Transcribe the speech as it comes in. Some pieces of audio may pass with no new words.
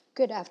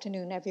Good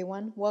afternoon,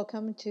 everyone.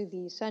 Welcome to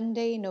the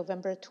Sunday,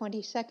 November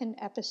 22nd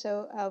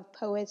episode of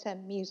Poets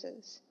and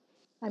Muses.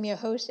 I'm your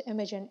host,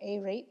 Imogen A.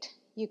 Rate.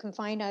 You can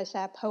find us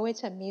at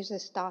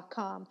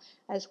poetsandmuses.com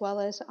as well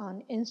as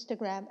on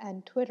Instagram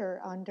and Twitter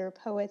under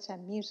Poets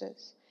and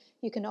Muses.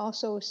 You can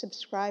also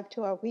subscribe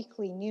to our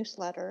weekly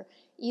newsletter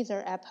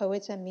either at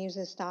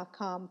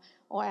poetsandmuses.com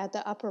or at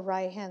the upper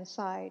right-hand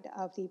side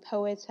of the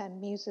Poets and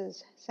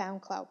Muses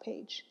SoundCloud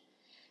page.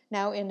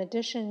 Now, in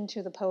addition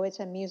to the Poets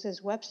and Muses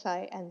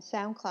website and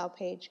SoundCloud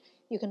page,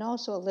 you can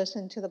also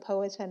listen to the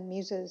Poets and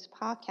Muses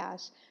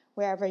podcast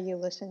wherever you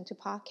listen to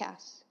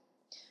podcasts.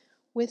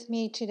 With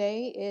me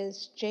today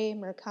is Jay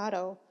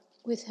Mercado,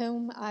 with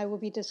whom I will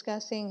be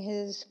discussing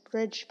his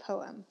bridge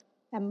poem,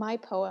 and my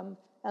poem,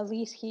 At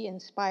Least He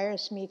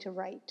Inspires Me to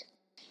Write.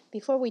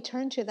 Before we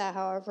turn to that,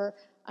 however,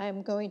 I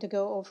am going to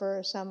go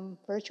over some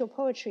virtual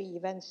poetry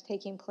events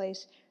taking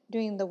place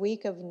during the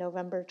week of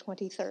November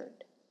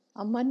 23rd.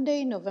 On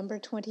Monday, November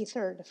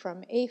 23rd,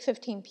 from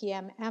 8:15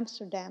 p.m.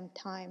 Amsterdam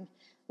time,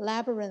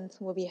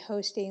 Labyrinth will be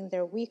hosting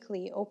their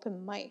weekly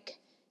open mic.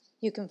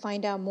 You can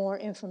find out more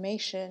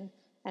information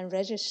and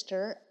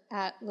register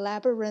at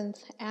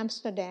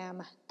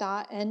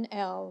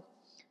labyrinthamsterdam.nl.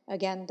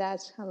 Again,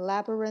 that's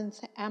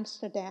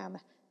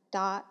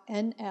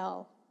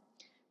labyrinthamsterdam.nl.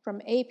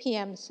 From 8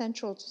 p.m.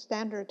 Central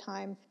Standard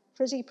Time,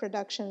 Frizzy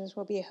Productions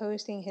will be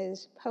hosting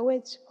his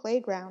Poets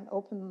Playground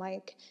open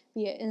mic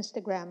via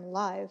Instagram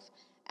Live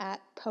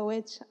at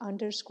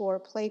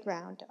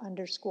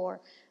poets_playground_.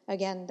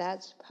 Again,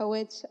 that's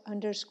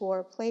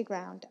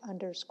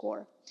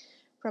poets_playground_.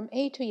 From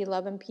 8 to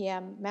 11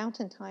 p.m.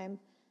 Mountain Time,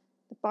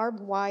 the Barbed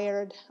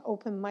Wired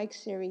Open Mic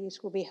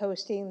Series will be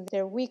hosting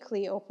their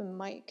weekly open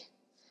mic.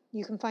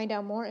 You can find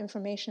out more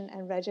information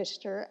and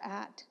register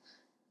at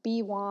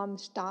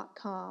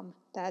bwoms.com.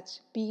 That's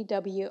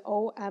BWOMS.com.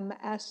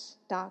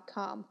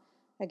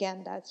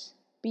 Again, that's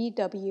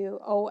BWOMS.com.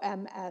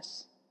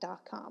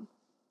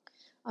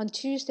 On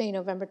Tuesday,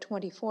 November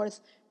 24th,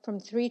 from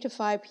 3 to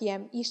 5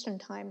 p.m. Eastern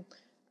Time,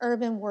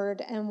 Urban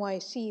Word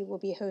NYC will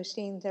be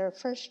hosting their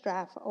first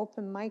draft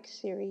open mic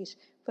series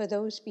for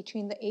those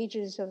between the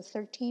ages of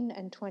 13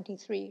 and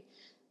 23.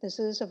 This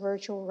is a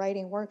virtual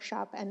writing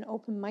workshop and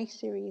open mic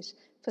series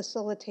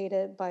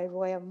facilitated by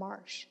Roya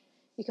Marsh.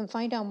 You can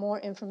find out more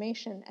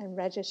information and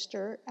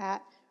register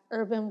at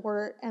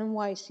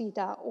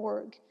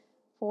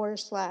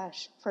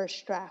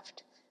urbanwordnyc.org/first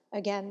draft.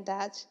 Again,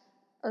 that's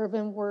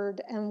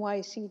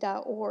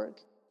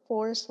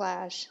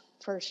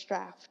urbanwordnyc.org/first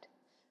draft.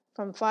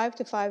 From 5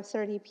 to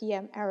 5:30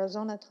 p.m.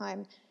 Arizona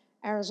time,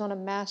 Arizona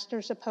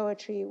Masters of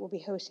Poetry will be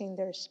hosting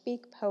their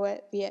Speak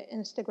Poet via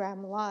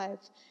Instagram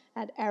Live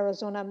at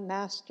Arizona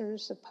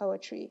Masters of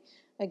Poetry.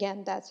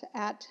 Again, that's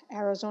at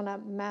Arizona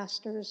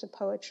Masters of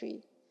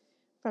Poetry.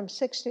 From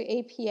 6 to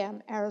 8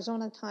 p.m.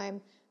 Arizona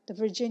time, the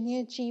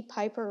Virginia G.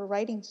 Piper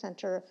Writing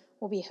Center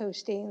will be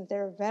hosting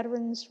their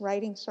Veterans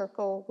Writing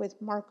Circle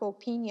with Marco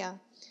Pina,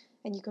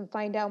 and you can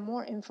find out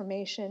more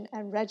information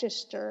and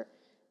register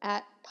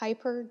at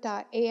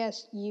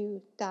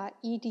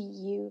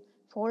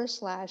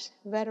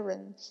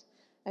piper.asu.edu/veterans.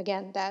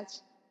 Again,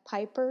 that's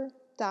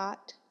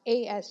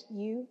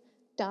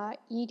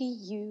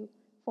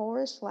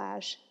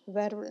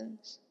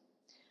piper.asu.edu/veterans.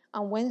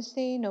 On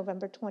Wednesday,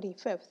 November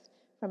 25th,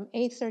 from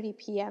 8:30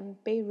 p.m.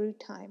 Beirut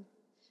time,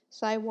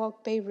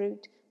 Sidewalk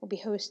Beirut will be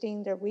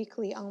hosting their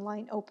weekly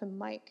online open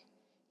mic.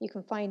 You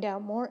can find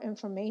out more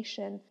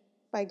information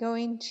by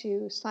going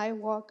to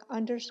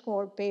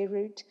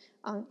sidewalk_Beirut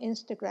on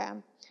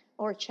Instagram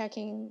or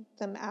checking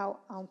them out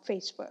on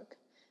Facebook.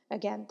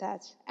 Again,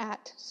 that's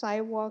at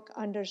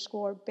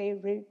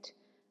sidewalk_Beirut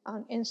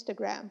on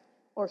Instagram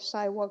or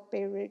Sidewalk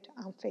Beirut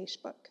on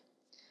Facebook.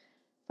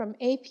 From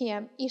 8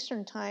 p.m.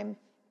 Eastern Time,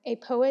 a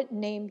poet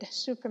named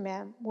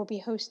Superman will be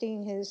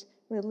hosting his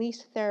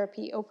Release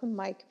Therapy open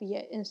mic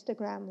via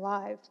Instagram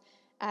Live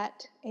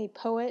at A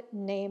Poet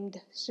Named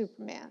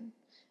Superman.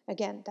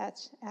 Again,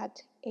 that's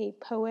at A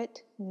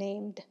Poet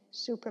Named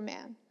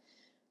Superman.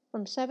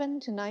 From 7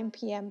 to 9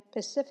 p.m.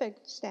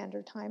 Pacific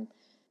Standard Time,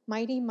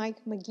 Mighty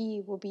Mike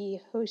McGee will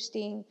be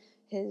hosting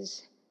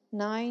his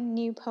 9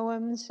 New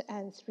Poems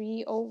and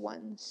 3 Old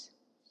Ones,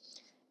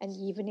 an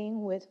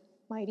evening with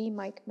Mighty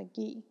Mike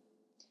McGee.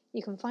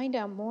 You can find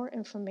out more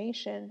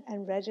information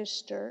and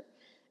register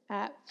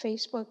at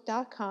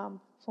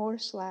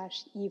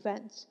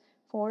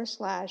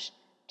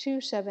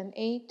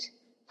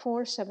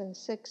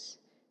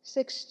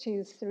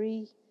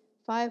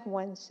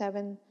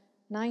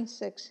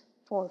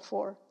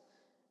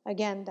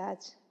Again,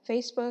 that's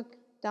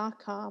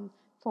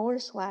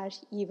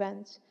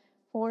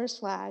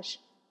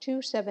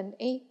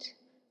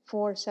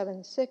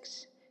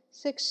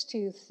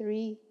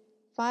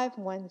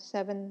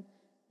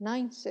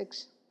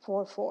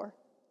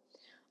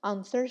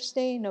On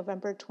Thursday,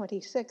 November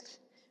 26th,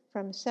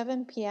 from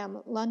 7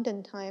 p.m.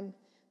 London time,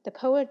 the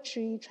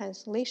Poetry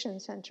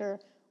Translation Center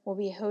will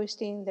be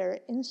hosting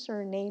their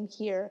Insert Name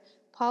Here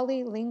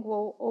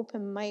polylingual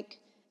open mic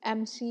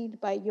emceed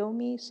by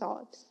Yomi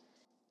Salt.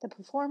 The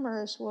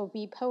performers will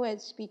be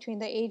poets between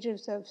the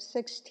ages of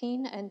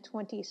 16 and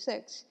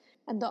 26,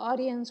 and the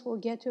audience will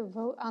get to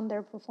vote on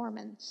their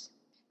performance.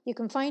 You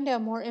can find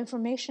out more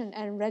information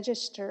and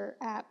register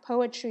at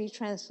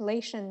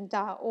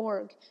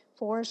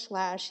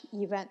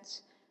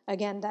poetrytranslation.org/events.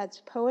 Again,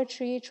 that's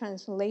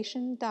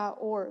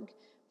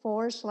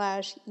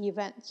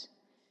poetrytranslation.org/events.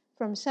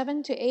 From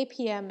 7 to 8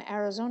 p.m.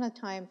 Arizona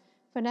time,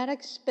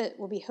 Phonetic Spit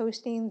will be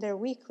hosting their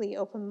weekly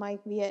open mic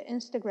via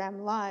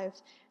Instagram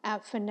Live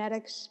at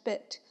Phonetic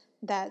Spit.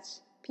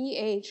 That's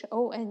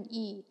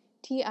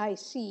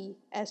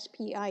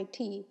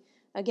PHONETICSPIT.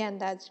 Again,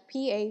 that's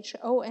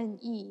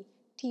PHONETICSPIT.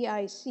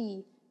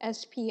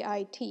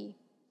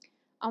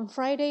 On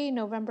Friday,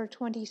 November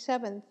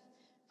 27th,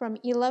 from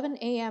 11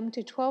 a.m.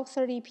 to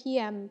 12:30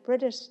 p.m.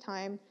 British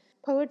time,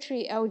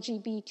 Poetry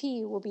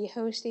LGBT will be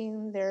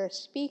hosting their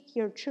Speak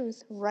Your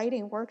Truth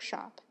writing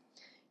workshop.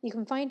 You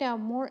can find out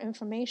more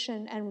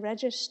information and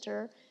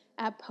register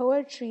at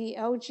Poetry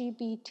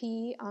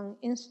LGBT on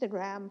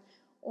Instagram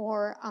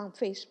or on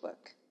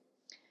Facebook.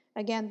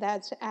 Again,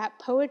 that's at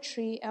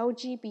Poetry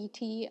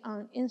LGBT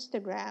on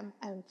Instagram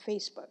and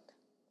Facebook.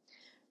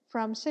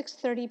 From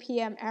 6:30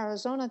 p.m.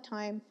 Arizona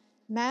time,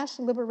 Mass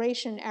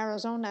Liberation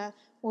Arizona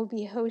will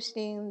be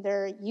hosting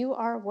their You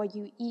Are What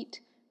You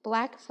Eat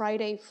Black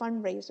Friday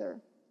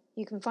fundraiser.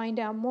 You can find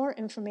out more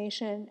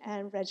information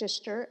and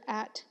register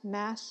at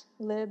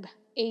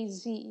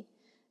MassLibAZ.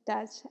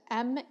 That's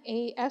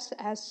MassLibAZ.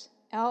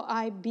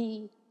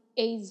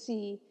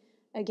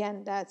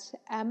 Again, that's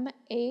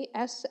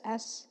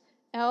MassLibAZ.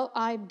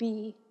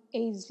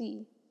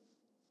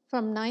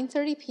 From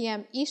 9:30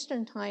 p.m.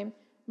 Eastern Time,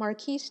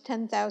 Marquise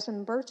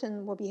 10,000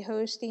 Burton will be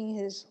hosting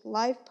his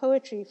live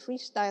poetry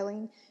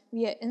freestyling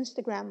via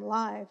Instagram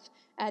Live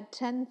at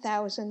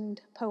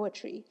 10,000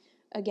 Poetry.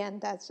 Again,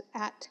 that's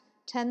at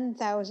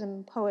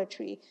 10,000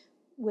 Poetry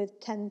with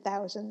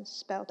 10,000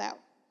 spelled out.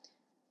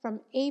 From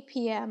 8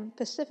 p.m.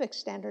 Pacific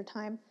Standard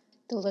Time,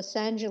 the Los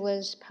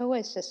Angeles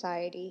Poets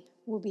Society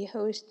will be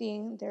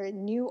hosting their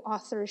new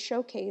author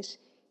showcase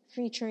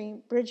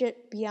featuring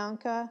Bridget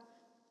Bianca,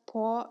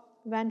 Paul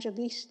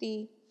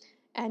Evangelisti,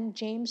 and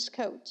James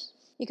Coates.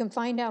 You can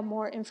find out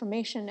more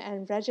information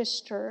and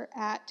register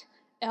at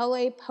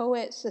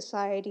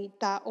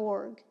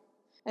lapoetsociety.org.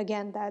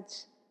 Again,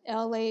 that's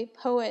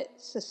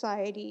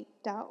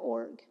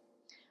lapoetsociety.org.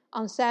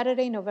 On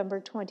Saturday,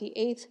 November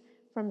 28th,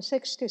 from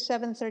 6 to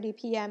 7:30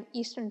 p.m.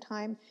 Eastern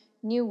Time,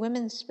 New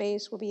Women's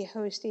Space will be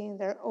hosting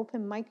their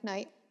open mic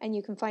night, and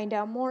you can find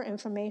out more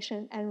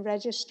information and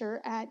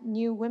register at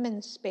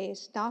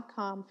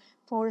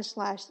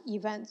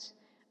newwomenspace.com/events.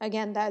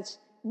 Again, that's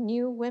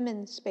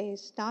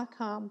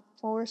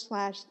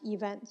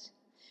newwomenspace.com/events.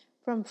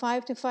 From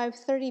 5 to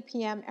 5:30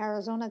 p.m.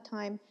 Arizona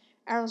time,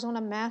 Arizona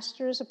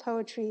Masters of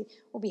Poetry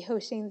will be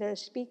hosting their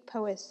Speak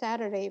Poet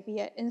Saturday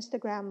via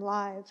Instagram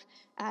Live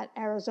at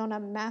Arizona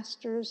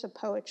Masters of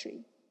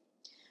Poetry.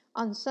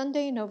 On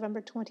Sunday,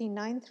 November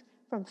 29th,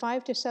 from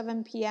 5 to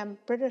 7 p.m.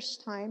 British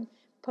time,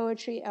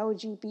 Poetry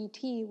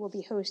LGBT will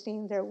be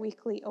hosting their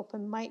weekly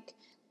open mic.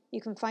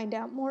 You can find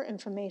out more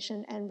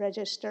information and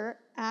register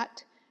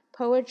at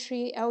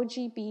Poetry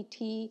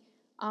LGBT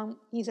on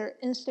either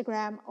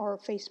Instagram or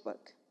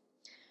Facebook.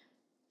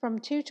 From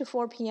 2 to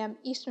 4 p.m.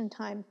 Eastern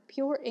Time,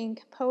 Pure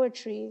Ink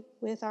Poetry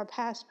with our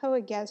past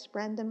poet guest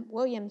Brandon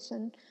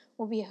Williamson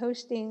will be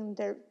hosting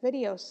their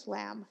video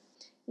slam.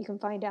 You can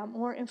find out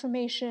more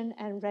information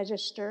and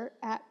register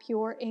at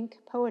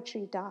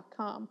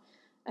pureinkpoetry.com.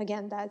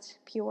 Again, that's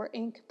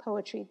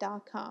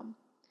pureinkpoetry.com.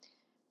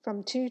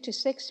 From 2 to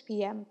 6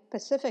 p.m.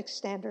 Pacific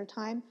Standard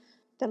Time,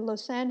 the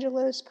Los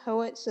Angeles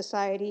Poet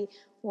Society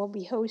will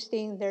be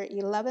hosting their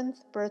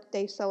 11th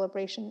birthday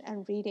celebration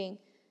and reading.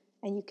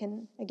 And you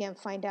can, again,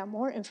 find out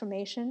more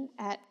information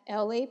at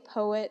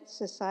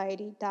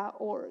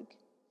lapoetsociety.org.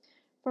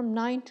 From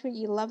 9 to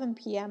 11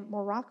 p.m.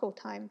 Morocco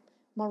time,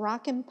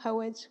 Moroccan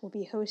poets will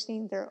be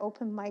hosting their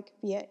open mic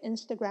via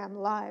Instagram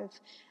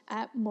Live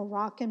at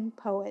Moroccan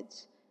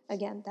Poets.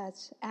 Again,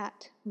 that's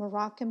at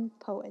Moroccan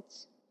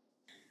Poets.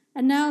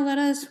 And now let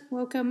us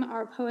welcome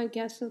our poet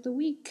guest of the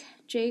week,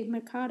 Jay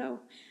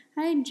Mercado.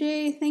 Hi,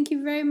 Jay. Thank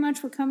you very much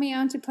for coming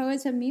on to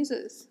Poets and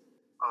Muses.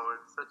 Oh,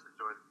 it's such a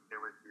joy to be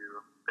here with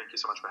you. Thank you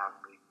so much for having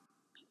me.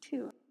 Me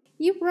too.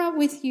 You brought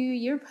with you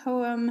your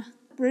poem,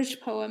 Bridge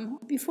Poem.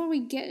 Before we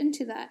get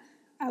into that,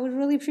 I would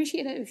really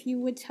appreciate it if you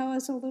would tell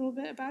us a little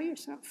bit about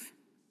yourself.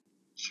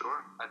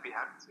 Sure, I'd be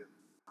happy to.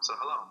 So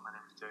hello, my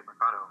name is Jay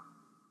Mercado.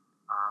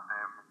 I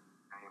am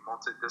a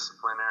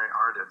multidisciplinary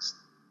artist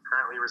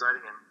currently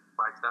residing in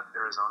Flagstaff,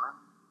 Arizona.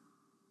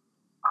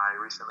 I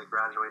recently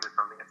graduated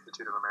from the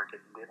Institute of American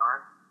Indian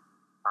Art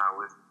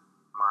with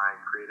my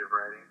creative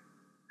writing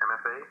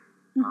MFA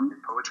in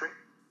poetry.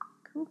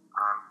 Cool.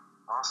 I'm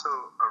also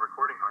a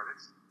recording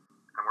artist.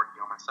 I'm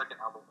working on my second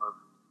album of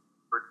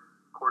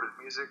recorded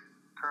music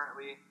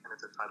currently, and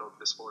it's entitled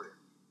Dysphoria.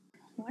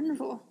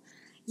 Wonderful.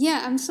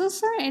 Yeah, I'm so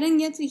sorry I didn't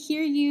get to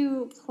hear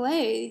you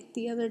play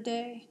the other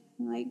day.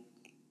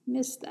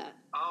 Missed that.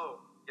 Oh,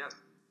 yes.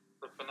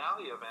 The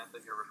finale event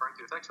that you're referring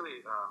to is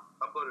actually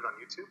uploaded on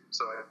YouTube,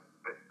 so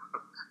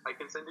I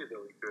can send you the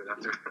link to it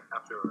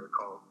after our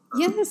call.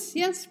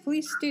 Yes,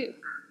 please do.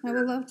 I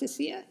would love to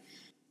see it.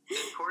 In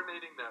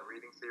coordinating that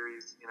reading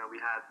series, we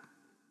had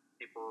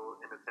people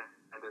in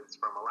attendance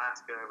from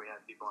Alaska. We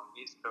had people on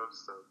the East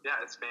Coast. So,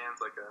 yeah, it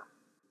spans like a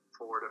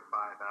 4 to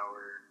 5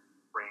 hour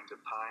range of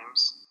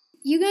times.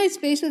 You guys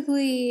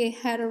basically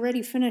had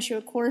already finished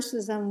your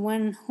courses and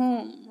went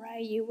home,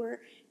 right? You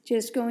were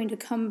just going to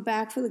come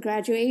back for the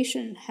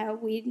graduation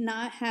had we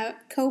not had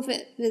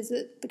COVID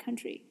visit the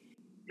country.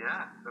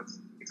 Yeah, that's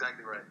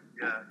exactly right.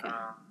 Yeah. Okay.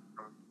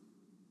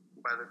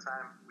 By the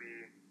time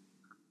we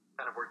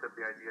kind of worked up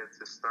the idea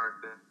to start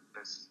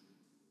this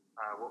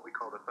what we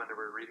call the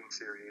Thunderbird reading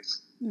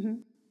series,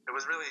 it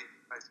was really,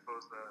 I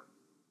suppose,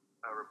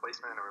 a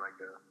replacement or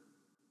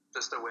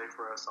just a way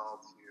for us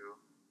all to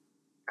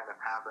kind of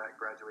have that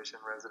graduation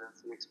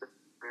residency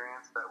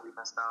experience that we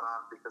missed out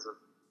on because of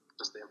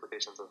just the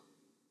implications of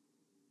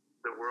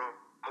the world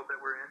that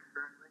we're in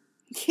currently.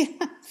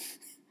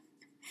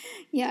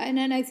 Yeah, and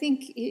then I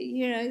think,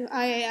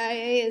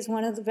 IAIA is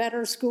one of the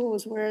better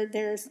schools where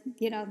there's,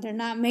 they're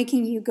not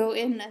making you go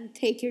in and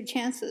take your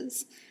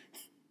chances.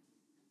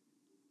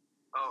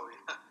 Oh,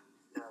 yeah,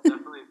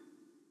 definitely.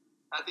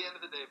 At the end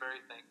of the day, very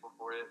thankful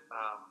for it.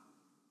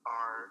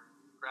 Our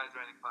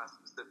graduating class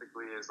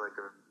specifically is a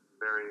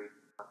very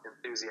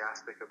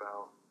enthusiastic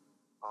about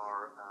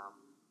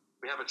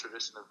we have a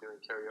tradition of doing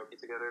karaoke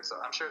together,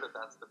 so I'm sure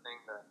that's the thing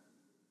that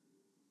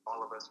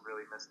all of us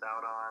really missed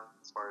out on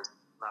as far as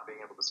not being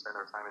able to spend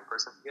our time in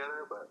person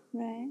together, but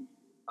right.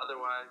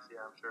 Otherwise,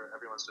 yeah, I'm sure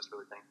everyone's just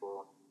really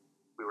thankful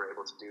we were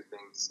able to do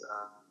things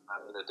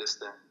in a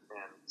distant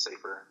and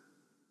safer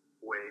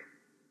way.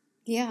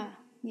 Yeah.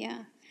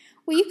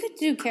 Well, you could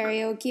do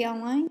karaoke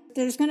online.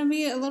 There's going to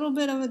be a little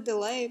bit of a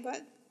delay,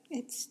 but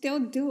it's still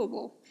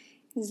doable.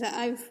 Because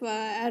I've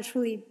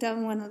actually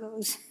done one of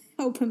those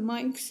open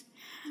mics.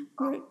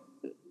 Oh,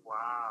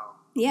 wow.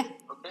 Yeah.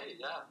 Okay,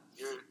 yeah.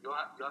 You'll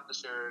have to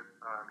share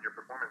your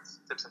performance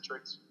tips and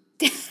tricks.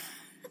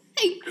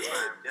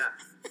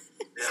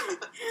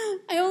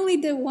 I only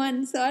did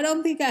one, so I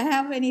don't think I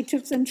have any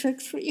tips and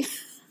tricks for you.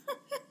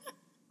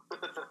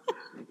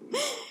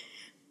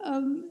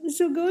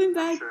 So going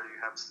back... I'm sure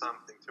you have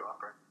something to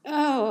offer.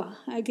 Oh,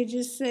 I could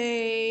just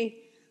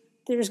say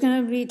there's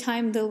going to be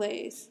time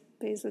delays,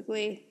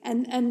 basically.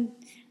 And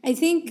I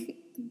think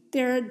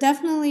there are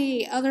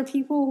definitely other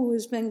people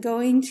who's been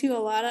going to a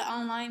lot of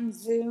online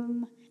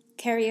Zoom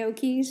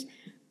karaokes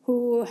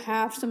who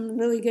have some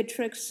really good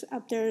tricks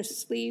up their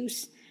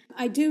sleeves.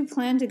 I do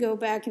plan to go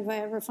back if I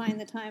ever find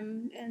the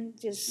time and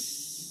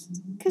just...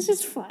 because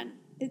it's fun.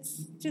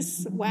 It's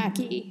just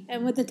wacky.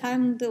 And with the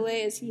time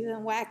delay, it's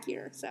even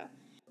wackier, so...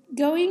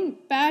 Going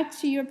back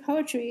to your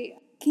poetry,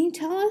 can you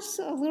tell us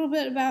a little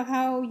bit about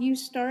how you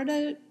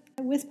started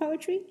with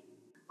poetry?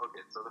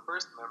 Okay, so the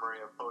first memory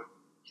of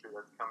poetry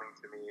that's coming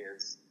to me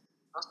is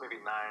I was maybe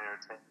 9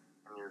 or 10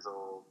 years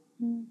old,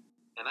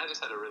 and I just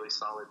had a really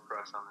solid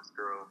crush on this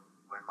girl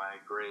in my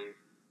grade,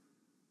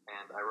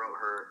 and I wrote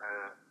her,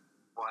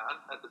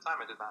 at the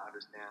time I did not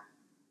understand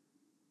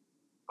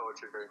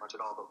poetry very much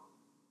at all, but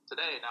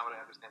today, now what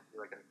I understand to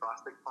be like an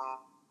acrostic poem,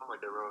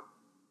 like I wrote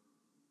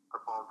a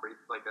poem for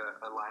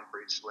a line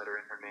for each letter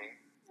in her name.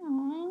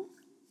 Aww.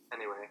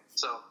 Anyway,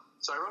 so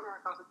I wrote her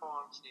an acrostic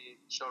poem. She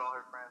showed all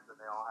her friends, and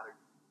they all had a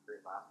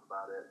great laugh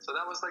about it. So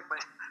that was my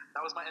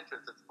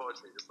entrance into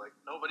poetry. Just like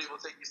nobody will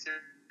take you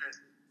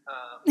seriously.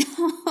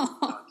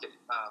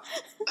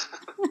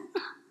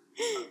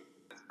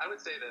 I would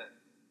say that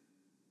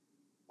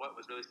what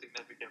was really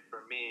significant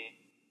for me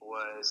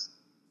was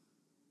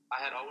I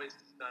had always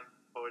done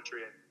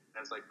poetry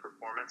as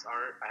performance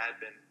art. I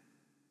had been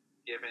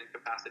given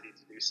capacity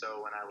to do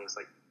so when I was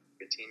a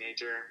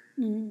teenager.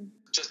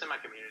 Just in my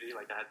community,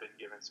 I had been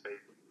given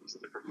space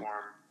to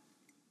perform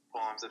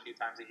poems a few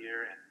times a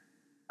year, and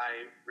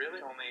I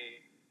really only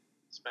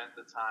spent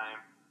the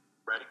time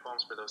writing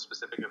poems for those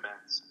specific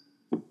events.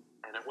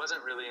 And it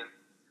wasn't really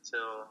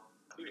until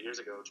a few years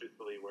ago,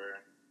 truthfully, where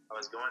I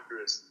was going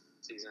through a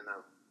season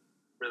of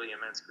really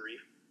immense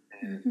grief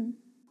and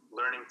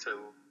learning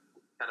to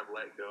kind of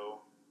let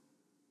go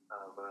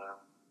of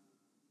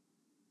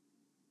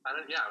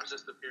it was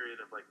just a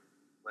period of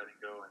letting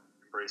go and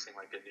embracing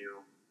a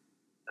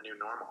new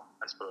normal,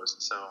 I suppose.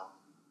 So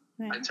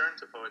I turned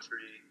to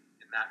poetry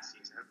in that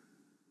season.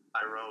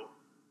 I wrote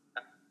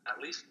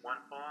at least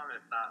one poem,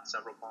 if not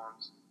several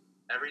poems,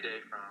 every day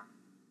from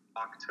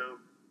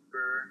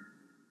October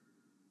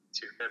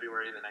to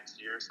February the next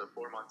year. So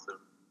 4 months of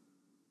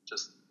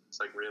just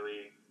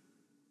really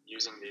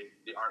using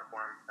the art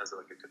form as a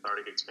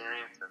cathartic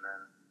experience. And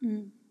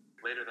then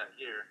later that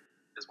year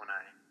is when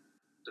I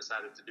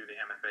decided to do the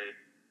MFA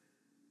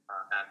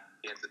at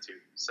the Institute.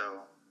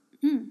 So,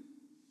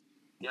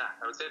 yeah,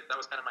 I would say that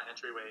was kind of my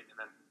entryway. And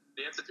then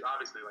the Institute,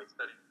 obviously,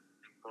 studying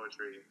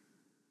poetry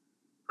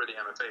for the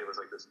MFA was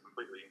this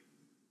completely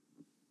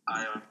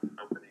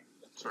eye-opening,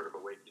 sort of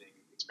awakening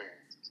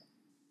experience.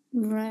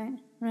 Right.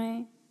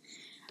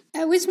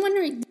 I was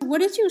wondering, what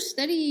did you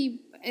study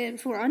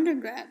for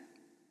undergrad?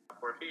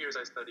 For a few years,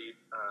 I studied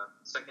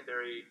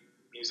secondary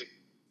music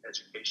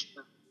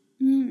education.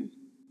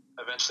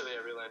 Eventually,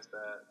 I realized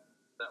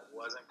that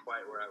wasn't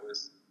quite where I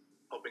was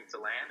hoping to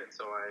land, and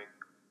so I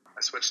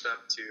switched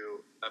up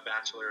to a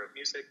Bachelor of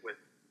Music with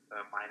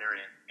a minor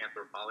in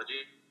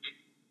anthropology,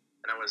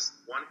 and I was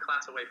one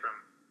class away from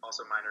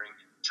also minoring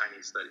in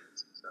Chinese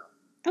studies. So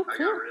cool. I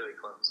got really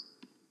close.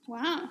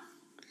 Wow.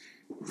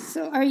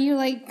 So are you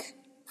like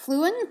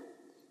fluent?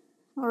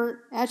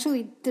 Or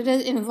actually, did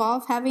it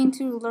involve having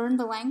to learn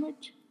the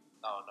language?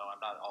 Oh, no, I'm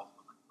not all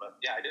fluent. But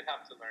yeah, I did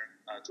have to learn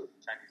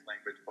Chinese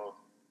language both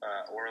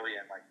orally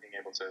and like being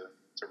able to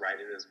write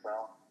it as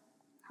well.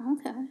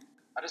 Okay.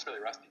 I'm just really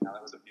rusty now.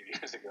 That was a few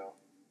years ago.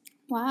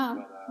 Wow.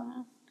 But,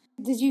 wow.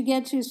 Did you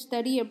get to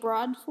study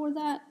abroad for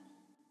that?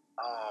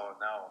 Oh,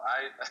 no.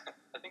 I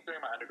think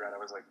during my undergrad, I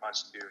was like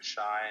much too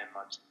shy and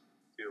much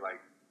too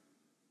like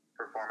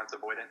performance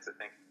avoidant to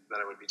think that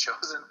I would be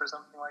chosen for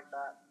something like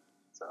that.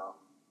 So,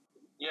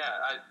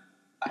 yeah,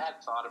 I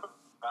had thought about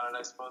it,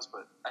 I suppose,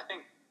 but I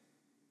think,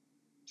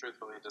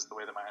 truthfully, just the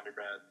way that my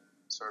undergrad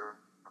sort of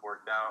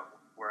worked out,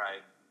 where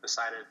I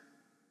decided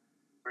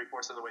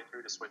 3/4 of the way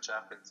through to switch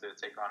up and to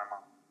take on a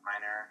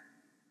minor,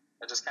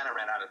 I just kind of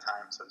ran out of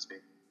time, so to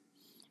speak.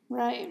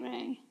 Right.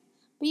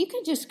 But you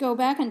could just go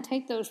back and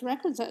take those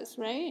requisites,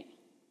 right?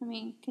 I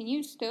mean, can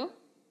you still?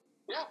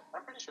 Yeah,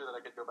 I'm pretty sure that I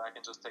could go back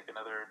and just take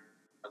another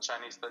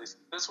Chinese studies.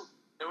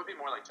 It would be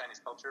more like Chinese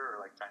culture or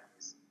like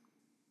Chinese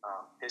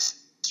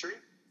history.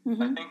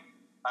 Mm-hmm. I think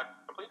I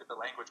completed the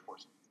language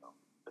portion, so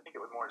I think it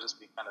would more just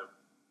be kind of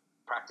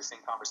practicing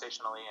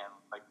conversationally and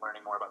like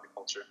learning more about the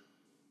culture.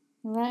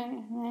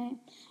 Right.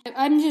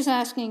 I'm just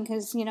asking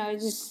because, it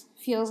just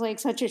feels like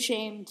such a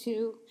shame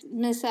to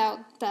miss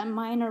out that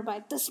minor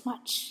by this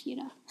much,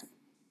 Yeah,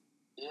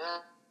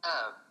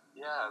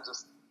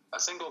 just a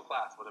single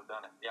class would have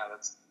done it. Yeah,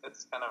 it's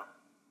kind of,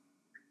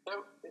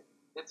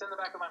 it's in the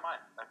back of my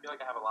mind. I feel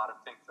like I have a lot of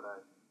things that I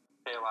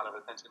pay a lot of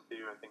attention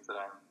to and things that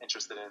I'm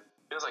interested in.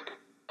 It feels like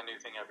a new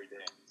thing every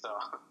day. So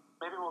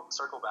maybe we'll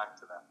circle back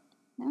to that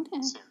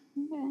soon.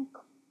 Okay.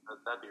 So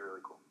that'd be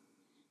really cool.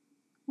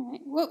 All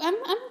right. Well,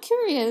 I'm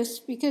curious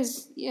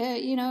because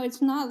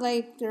it's not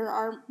like there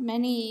are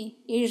many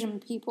Asian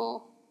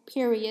people,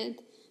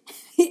 period,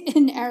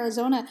 in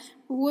Arizona.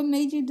 What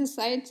made you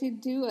decide to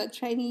do a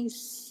Chinese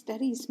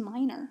studies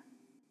minor?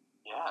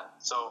 Yeah.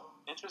 So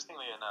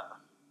interestingly enough,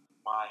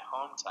 my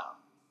hometown,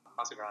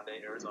 Casa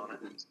Grande, Arizona,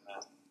 I'm just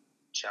gonna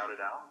shout it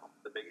out,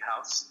 the big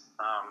house.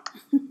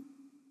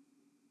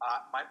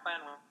 My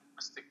plan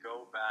was to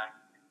go back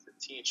to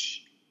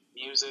teach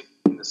music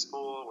in the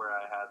school where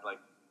I had like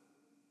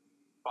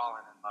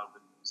fallen in love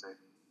with music.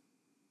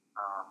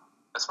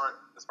 As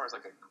far as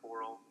like a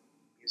choral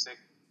music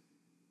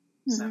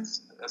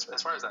sense,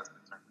 as far as that's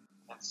concerned.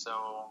 And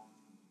so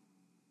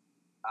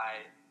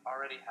I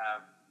already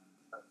have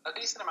a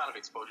decent amount of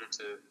exposure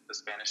to the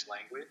Spanish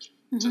language,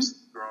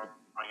 just growing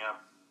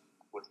up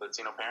with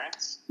Latino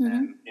parents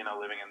and,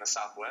 living in the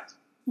Southwest.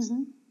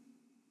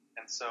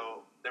 And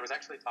so there was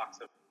actually talks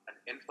of an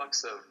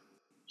influx of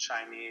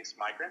Chinese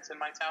migrants in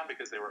my town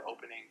because they were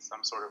opening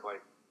some sort of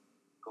like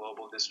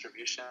global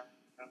distribution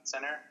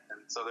center.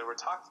 And so there were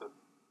talks of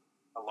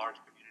a large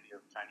community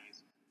of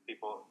Chinese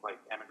people like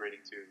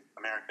emigrating to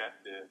America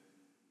to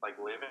like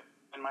live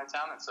in my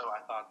town. And so I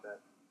thought that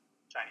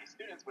Chinese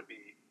students would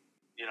be,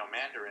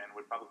 Mandarin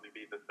would probably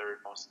be the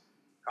third most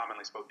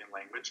commonly spoken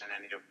language in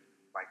any of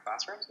my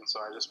classrooms. And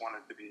so I just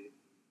wanted to be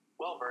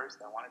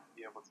well-versed. I wanted to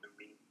be able to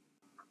meet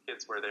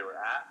kids where they were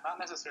at, not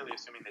necessarily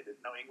assuming they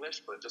didn't know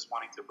English, but just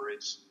wanting to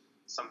bridge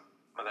some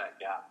of that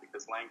gap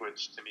because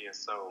language to me is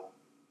so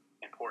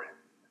important.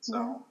 And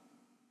so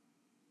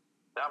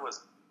that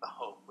was the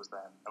hope, was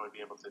that I would be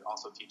able to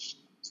also teach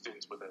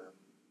students with a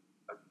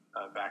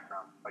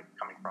background, like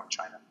coming from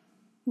China.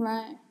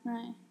 Right.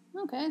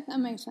 Okay, that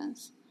makes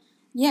sense.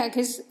 Yeah,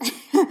 because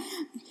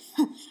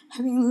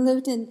having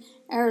lived in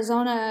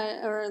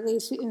Arizona, or at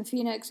least in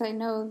Phoenix, I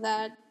know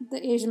that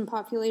the Asian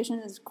population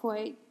is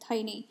quite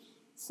tiny.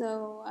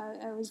 So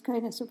I was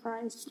kind of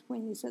surprised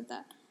when you said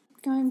that.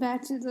 Going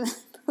back to the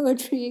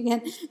poetry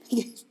again,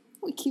 because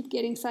we keep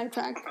getting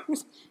sidetracked.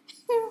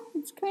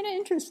 It's kind of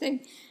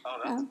interesting. Oh,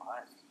 that's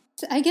fine.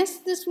 So I guess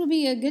this would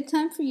be a good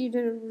time for you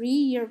to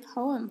read your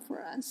poem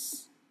for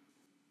us.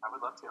 I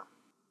would love to.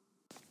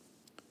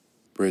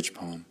 Bridge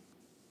poem.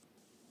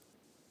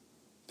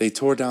 They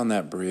tore down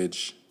that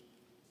bridge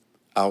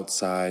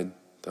outside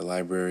the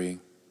library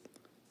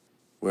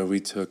where we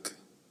took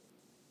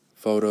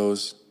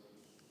photos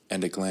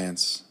and a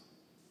glance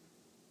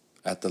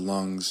at the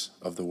lungs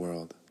of the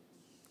world.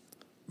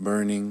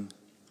 Burning,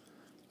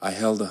 I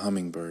held a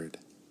hummingbird.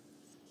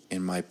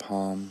 In my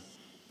palm,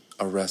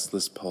 a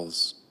restless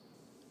pulse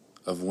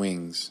of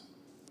wings,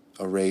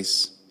 a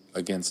race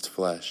against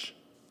flesh.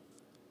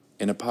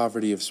 In a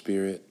poverty of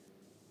spirit,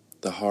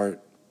 the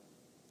heart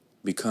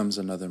becomes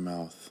another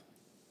mouth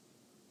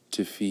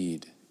to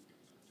feed.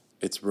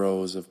 Its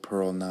rows of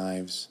pearl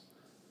knives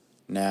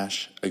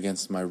gnash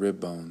against my rib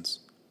bones,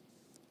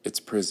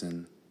 its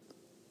prison,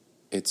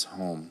 its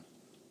home.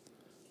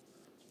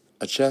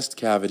 A chest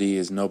cavity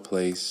is no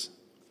place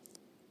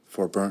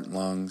for burnt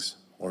lungs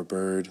or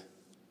bird,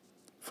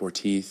 for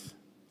teeth.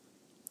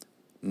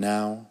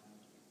 Now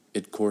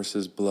it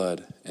courses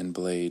blood and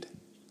blade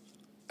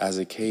as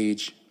a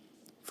cage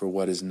for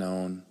what is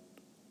known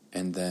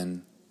and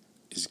then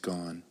is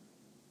gone.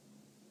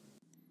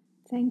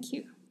 Thank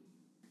you.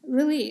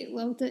 Really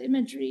love the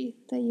imagery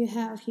that you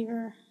have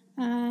here.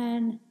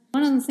 And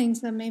one of the things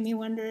that made me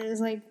wonder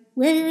is like,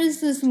 where is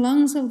this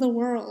lungs of the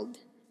world?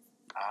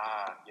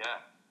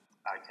 Yeah.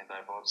 I can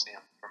divulge the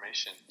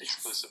information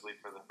exclusively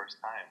for the first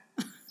time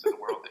to the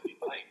world if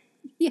you'd like.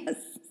 Yes.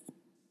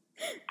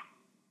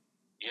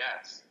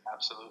 Yes,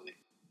 absolutely.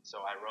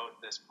 So I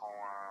wrote this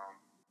poem,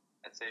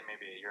 I'd say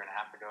maybe a year and a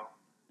half ago.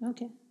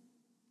 Okay.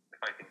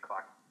 If I can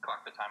clock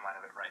the timeline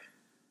of it right.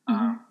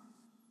 Mm-hmm.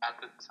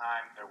 At the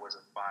time, there was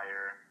a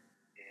fire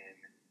in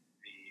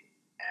the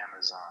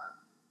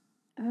Amazon.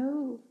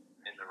 Oh.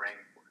 In the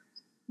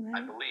rainforest. Right.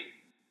 I believe.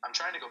 I'm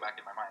trying to go back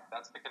in my mind.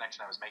 That's the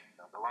connection I was making,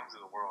 though. The lungs of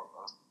the world.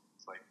 I was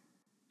like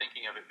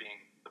thinking of it being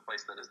the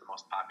place that is the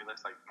most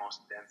populous, like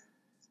most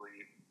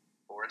densely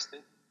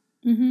forested.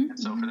 Mm-hmm. And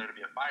so for there to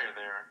be a fire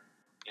there,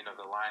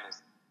 the line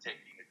is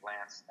taking a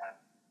glance at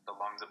the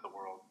lungs of the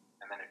world.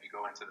 And then if you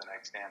go into the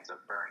next stanza,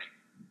 burning.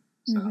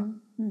 So,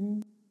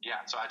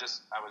 yeah, so I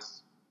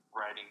was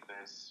writing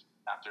this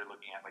after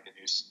looking at like a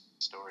news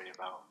story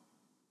about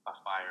a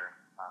fire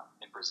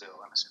in Brazil,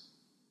 I'm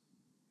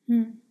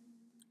assuming.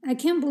 I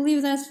can't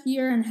believe that's a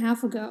year and a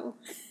half ago.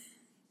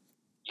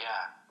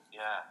 Yeah.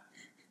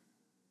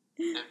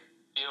 It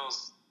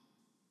feels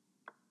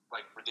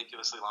like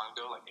ridiculously long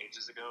ago, like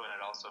ages ago, and it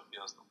also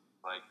feels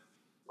like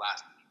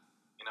last week,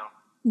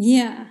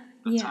 Yeah.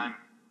 The time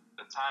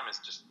is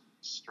just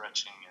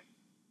stretching and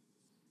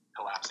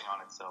collapsing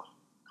on itself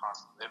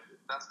constantly.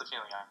 That's the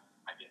feeling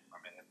I get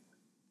from it.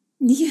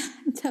 Yeah,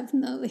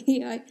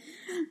 definitely.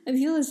 I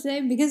feel the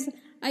same because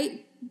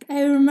I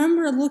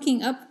remember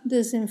looking up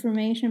this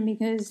information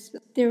because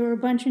there were a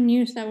bunch of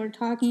news that were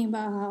talking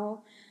about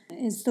how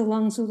it's the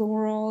lungs of the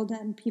world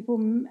and people,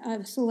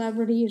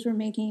 celebrities were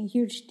making a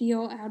huge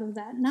deal out of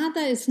that. Not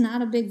that it's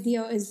not a big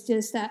deal, it's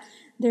just that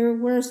there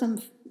were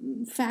some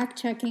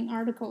fact-checking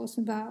articles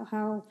about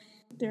how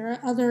there are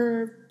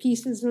other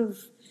pieces of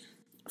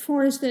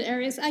forested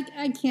areas.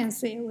 I can't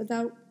say it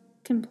without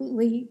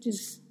completely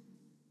just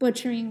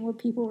butchering what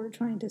people were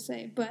trying to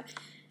say, but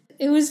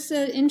it was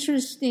an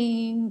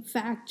interesting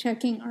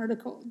fact-checking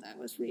article that I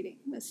was reading.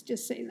 Let's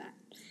just say that.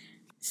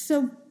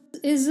 So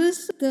is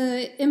this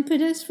the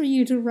impetus for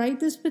you to write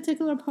this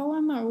particular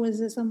poem, or was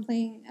it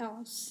something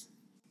else?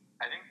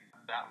 I think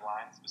that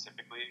line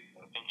specifically,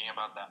 thinking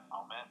about that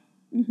moment,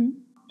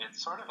 it's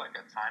sort of like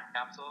a time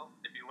capsule,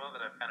 if you will,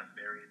 that I've kind of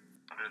buried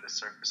under the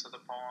surface of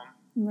the poem.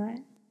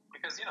 Right.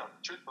 Because,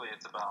 truthfully,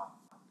 it's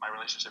about my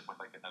relationship with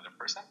like another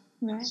person.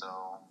 Right. So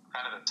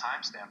kind of the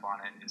timestamp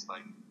on it is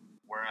like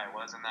where I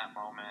was in that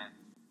moment,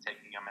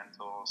 taking a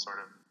mental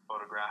sort of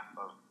photograph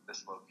of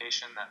this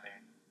location that made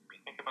me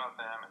think about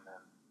them, and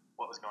then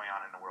what was going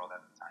on in the world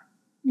at the time.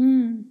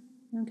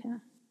 Okay.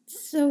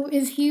 So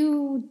if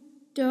you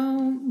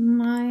don't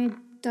mind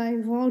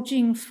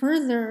divulging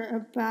further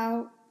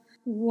about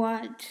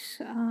what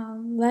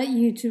led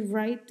you to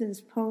write this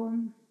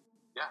poem.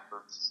 Yeah,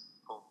 let's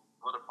pull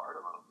it apart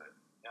a little bit.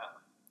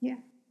 Yeah.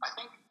 I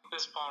think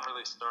this poem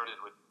really started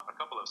with a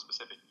couple of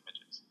specific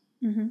images.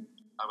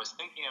 I was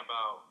thinking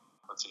about,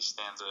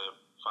 stanza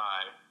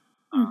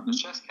 5, the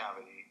chest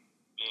cavity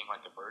being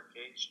like a bird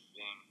cage,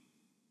 being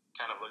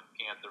kind of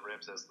looking at the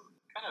ribs as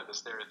kind of the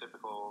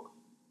stereotypical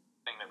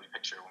thing that we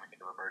picture when we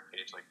think of a bird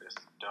cage, like this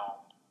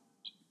domed,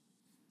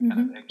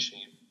 kind of egg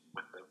shape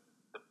with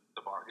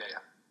the bar. Yeah.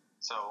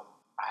 So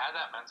I had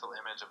that mental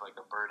image of like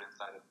a bird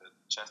inside of the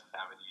chest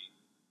cavity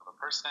of a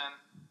person,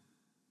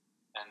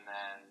 and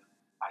then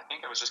I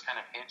think I was just kind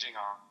of hinging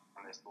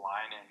on this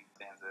line in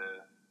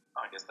stanza.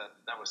 I guess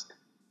that was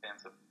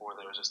stanza 4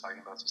 that I was just talking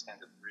about. So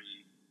stanza 3,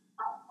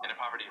 in a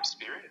poverty of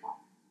spirit.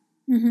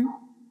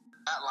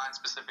 That line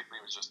specifically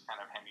was just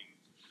kind of hanging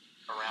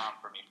around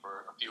for me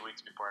for a few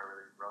weeks before I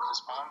really wrote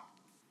this poem.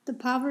 The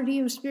poverty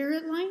of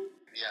spirit line?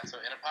 Yeah,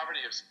 so in a poverty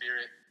of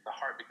spirit, the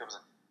heart becomes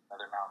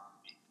another mouth to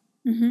feed.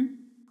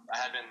 I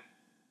had been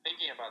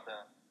thinking about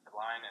the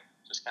line and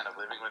just kind of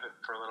living with it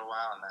for a little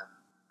while, and then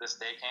this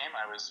day came.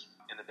 I was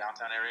in the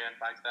downtown area in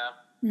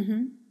Flagstaff,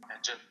 and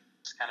just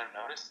kind of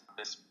noticed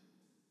this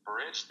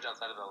bridge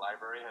outside of the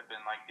library had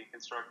been like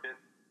deconstructed,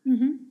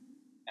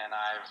 and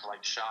I've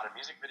like shot a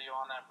music video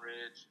on that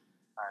bridge.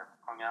 I've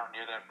hung out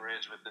near that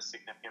bridge with this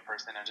significant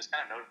person and just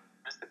kind of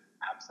noticed the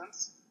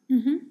absence.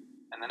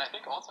 And then I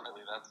think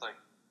ultimately that's like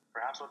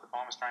perhaps what the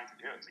poem is trying to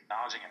do. It's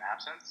acknowledging an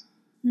absence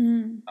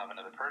of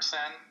another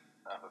person,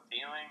 of a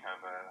feeling,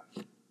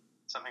 of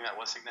something that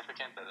was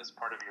significant that is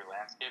part of your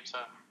landscape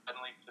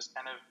suddenly just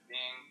kind of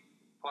being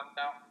plucked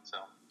out.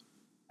 So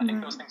I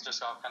think those things just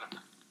all kind of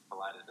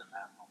collided in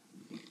that moment.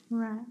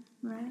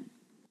 Right.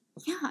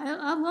 Yeah,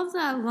 I love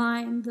that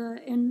line,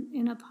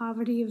 in a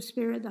poverty of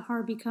spirit, the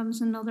heart becomes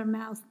another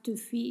mouth to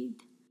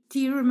feed. Do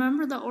you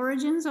remember the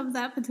origins of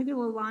that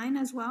particular line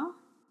as well?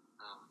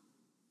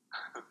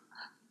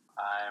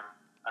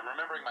 I'm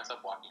remembering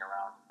myself walking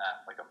around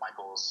at like a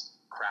Michael's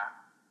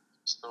craft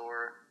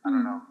store. I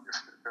don't know if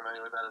you're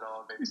familiar with that at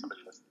all. Maybe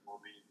somebody listening will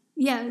be.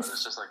 Yes. But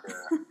it's just like a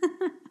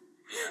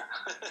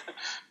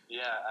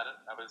yeah, yeah.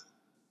 I was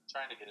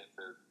trying to get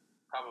into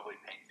probably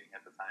painting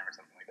at the time or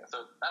something like that.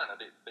 So I don't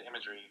know. The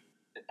imagery,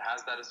 it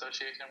has that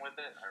association with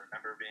it. I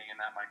remember being in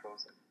that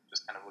Michael's and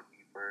just kind of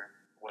looking for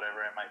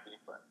whatever it might be.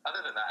 But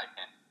other than that, I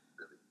can't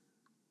really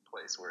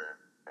place where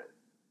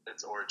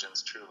its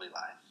origins truly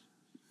lie.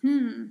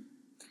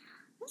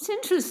 That's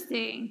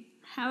interesting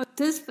how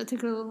this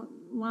particular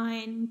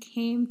line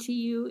came to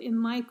you in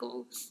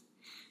Michael's.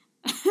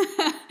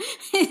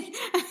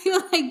 I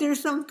feel like there's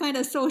some kind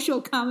of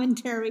social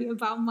commentary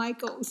about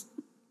Michael's.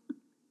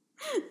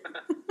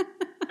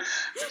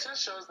 It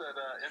just shows that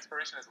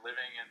inspiration is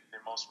living in the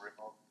most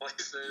remote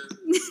places.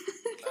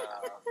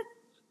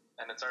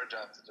 And it's our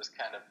job to just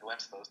kind of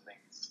glimpse those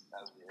things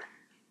as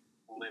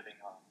we're living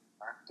on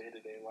our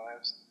day-to-day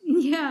lives.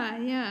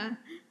 Yeah.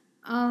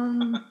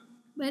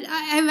 But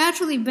I've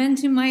actually been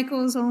to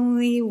Michael's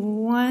only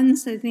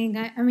once, I think.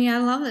 I mean, I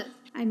love it.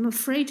 I'm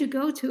afraid to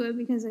go to it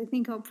because I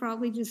think I'll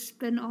probably just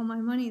spend all my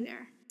money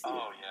there.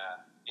 Oh, yeah.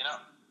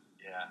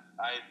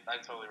 I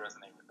totally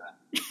resonate with that.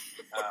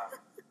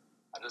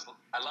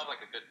 I love like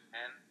a good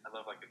pen. I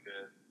love like a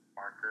good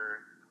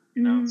marker.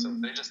 So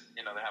they just,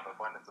 they have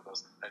abundance of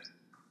those types of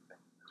things.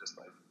 I just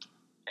like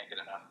can't get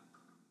enough.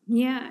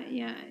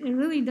 Yeah. It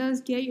really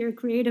does get your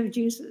creative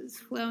juices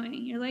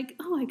flowing. You're like,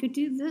 oh, I could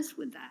do this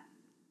with that.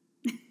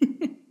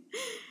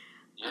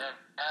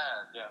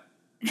 Yeah.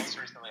 Most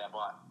recently, I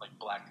bought like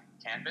black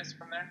canvas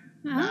from there.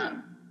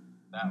 Oh.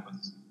 That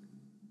was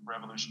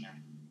revolutionary.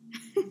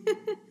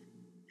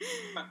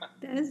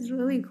 That is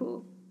really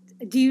cool.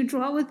 Do you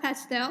draw with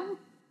pastel?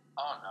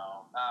 Oh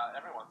no.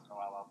 Every once in a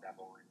while, I'll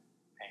dabble in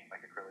paint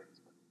like acrylics,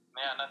 but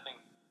nothing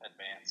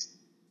advanced.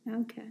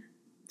 Okay.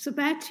 So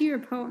back to your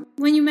poem.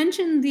 When you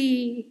mentioned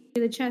the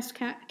chest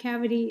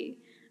cavity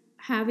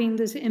having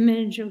this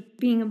image of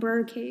being a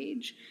bird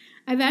cage,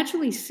 I've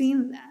actually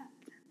seen that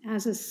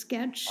as a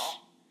sketch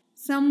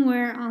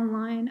somewhere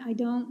online. I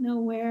don't know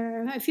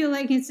where. I feel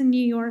like it's a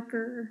New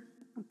Yorker,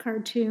 a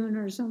cartoon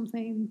or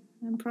something.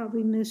 I'm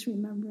probably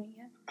misremembering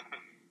it.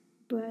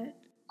 But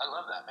I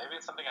love that. Maybe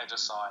it's something I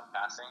just saw in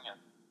passing and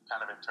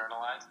kind of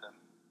internalized and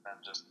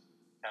just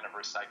kind of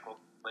recycled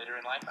later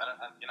in life.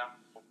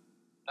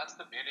 That's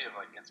the beauty of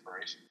like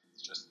inspiration.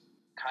 It's just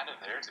kind of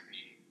there to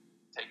be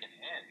taken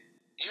in.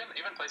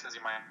 Even places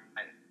you might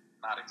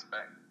not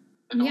expect.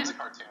 If it was a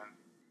cartoon,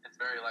 it's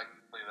very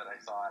likely that I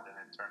saw it and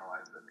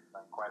internalized it because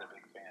I'm quite a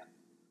big fan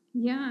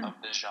of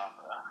this genre.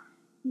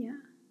 Yeah.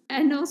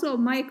 And also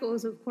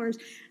Michael's, of course.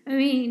 I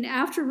mean,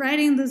 after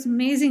writing this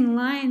amazing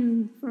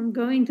line from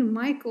going to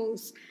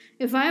Michael's,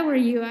 if I were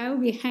you, I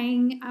would be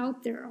hanging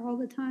out there all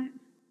the time.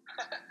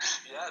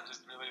 Yeah,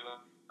 just really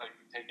like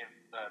taking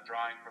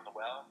drawing from the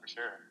well, for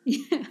sure.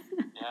 Yeah.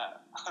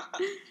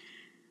 Yeah.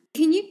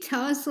 Can you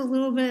tell us a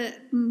little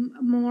bit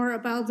more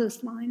about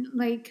this line?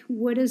 Like,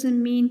 what does it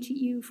mean to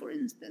you, for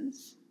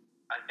instance?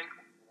 I think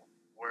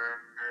where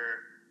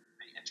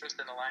the interest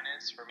in the line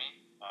is for me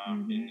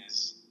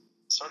is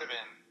sort of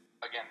in,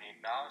 again, the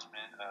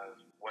acknowledgement of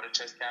what a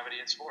chest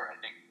cavity is for. I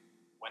think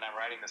when I'm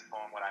writing this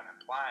poem, what I'm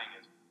implying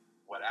is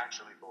what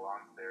actually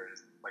belongs there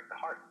is like the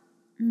heart.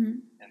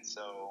 And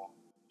so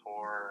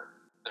for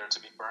there to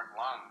be burnt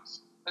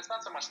lungs, it's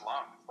not so much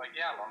lungs. Like,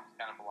 yeah, lungs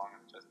kind of belong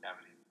in the chest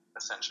cavity,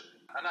 essentially.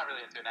 I'm not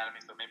really into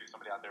anatomy, so maybe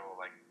somebody out there will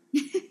like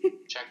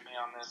check me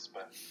on this.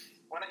 But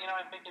when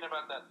I'm thinking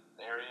about that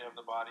area of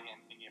the body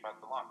and thinking about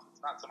the lungs,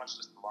 it's not so much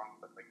just the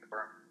lungs, but like the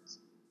burns.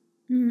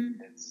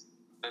 It's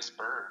this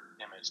bird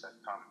image that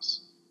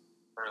comes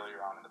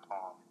earlier on in the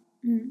poem.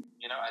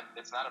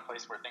 It's not a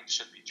place where things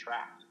should be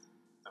trapped. It's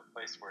a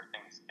place where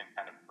things can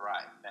kind of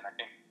thrive. And I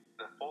think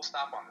the full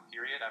stop on the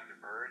period after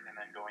bird and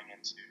then going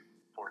into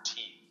for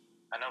teeth.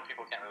 I know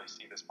people can't really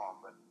see this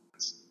poem, but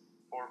it's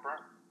for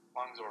burnt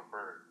lungs or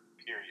bird,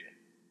 period,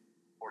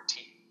 or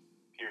teeth,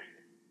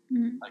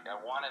 period. Like I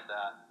wanted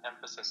that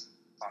emphasis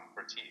on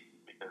for teeth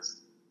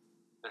because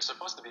there's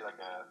supposed to be like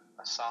a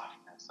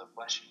softness, a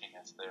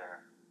fleshiness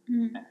there.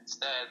 And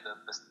instead,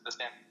 the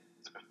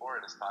stanza before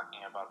it is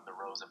talking about the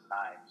rows of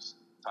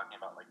knives, talking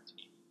about like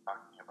teeth,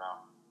 talking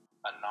about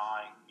a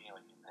gnawing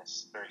feeling in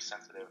this very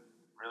sensitive,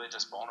 really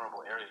just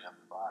vulnerable area of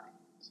the body.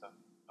 So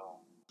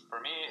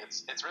for me,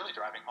 it's really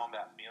driving home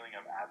that feeling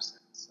of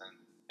absence and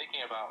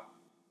thinking about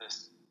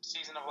this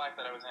season of life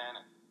that I was in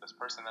and this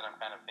person that I'm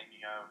kind of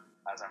thinking of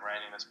as I'm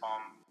writing this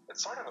poem.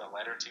 It's sort of a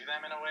letter to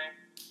them in a way,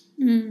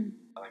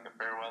 like a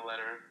farewell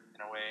letter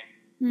in a way.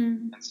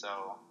 And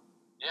so,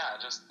 yeah,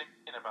 just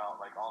thinking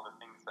about like all the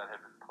things that have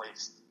been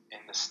placed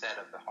in the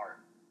stead of the heart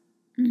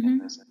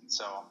in this. And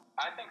so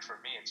I think for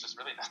me, it's just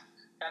really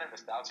kind of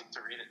nostalgic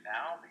to read it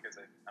now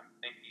because I'm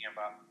thinking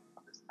about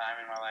this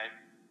time in my life.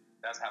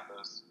 It does have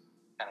those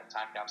kind of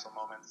time capsule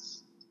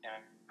moments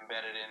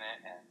embedded in it,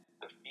 and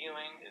the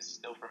feeling is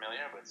still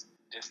familiar, but it's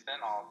distant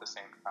all at the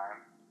same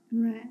time.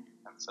 Right.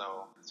 And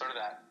so it's sort of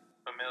that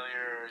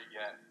familiar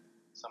yet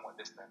somewhat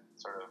distant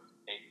sort of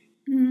ache.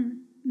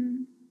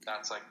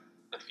 that's like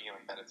the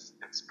feeling that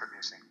it's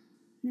producing.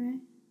 Right.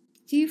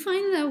 Do you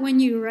find that when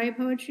you write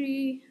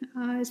poetry,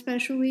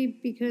 especially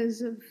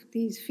because of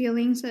these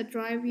feelings that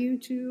drive you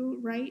to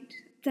write,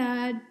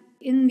 that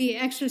in the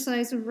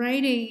exercise of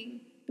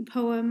writing the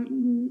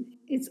poem,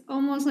 it's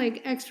almost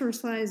like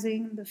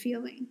exercising the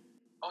feeling?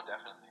 Oh,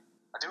 definitely.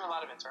 I do a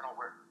lot of internal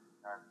work.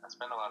 I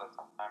spend a lot of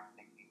time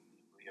thinking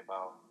deeply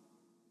about,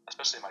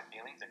 especially my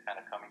feelings, and kind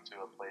of coming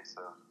to a place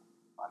of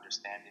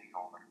understanding,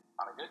 or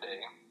on a good day,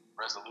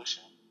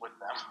 resolution with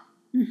them.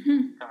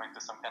 Mm-hmm. Coming to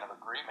some kind of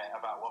agreement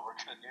about what we're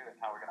going to do and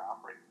how we're going to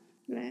operate.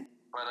 Right.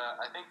 But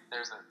I think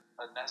there's a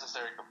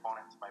necessary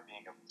component to my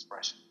being of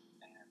expression.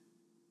 And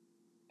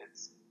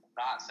it's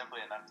not simply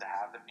enough to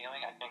have the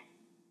feeling. I think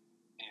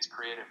these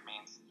creative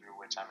means through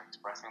which I'm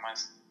expressing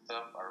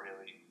myself are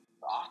really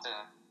often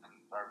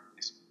are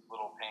these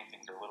little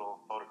paintings or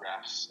little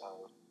photographs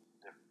of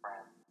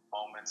different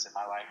moments in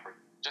my life, or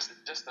just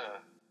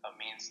a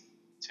means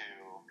to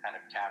kind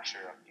of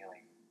capture a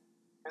feeling.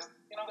 Because,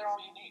 they're all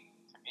unique.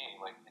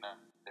 Like,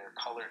 they're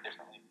colored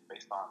differently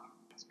based on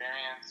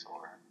experience,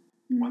 or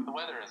what the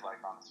weather is like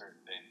on a certain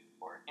day,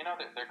 or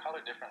they're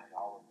colored differently,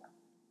 all of them.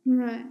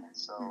 Right. And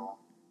so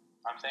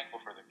I'm thankful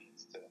for the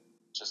means to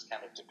just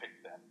kind of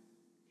depict them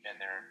in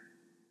their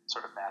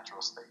sort of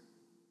natural state.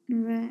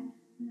 Right.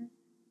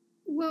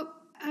 Well,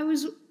 I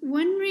was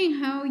wondering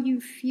how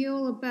you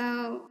feel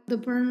about the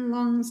burned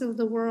lungs of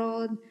the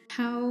world,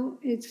 how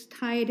it's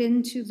tied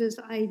into this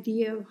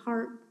idea of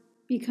heart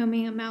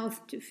becoming a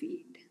mouth to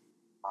feed.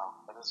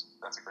 Wow, that's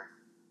a great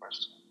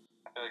question.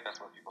 I feel like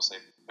that's what people say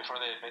before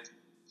they admit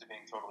to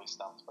being totally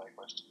stumped by a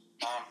question.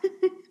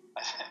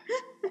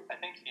 I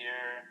think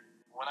here,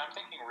 when I'm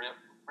thinking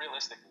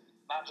realistically,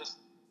 not this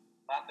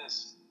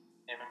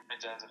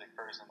image as it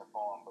occurs in the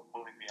poem, but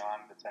moving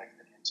beyond the text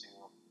and into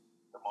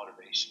the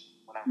motivation.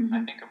 When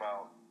I think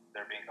about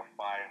there being a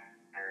fire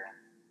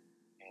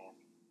in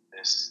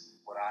this,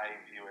 what I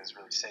view as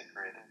really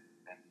sacred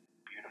and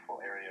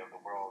beautiful area of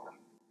the world,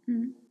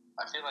 and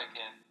I feel like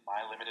in my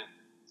limited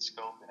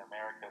scope in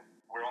America,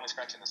 we're only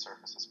scratching the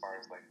surface as far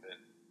as like the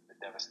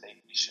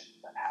devastation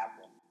that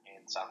happened in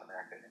South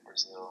America, in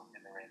Brazil,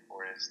 in the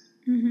rainforest.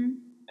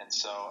 And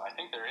so I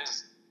think there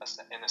is,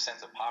 in the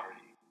sense of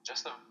poverty,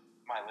 just of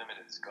my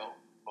limited scope.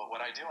 But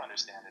what I do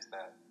understand is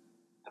that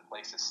the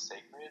place is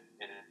sacred.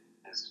 It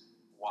is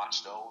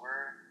watched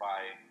over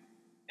by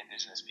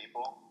indigenous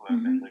people who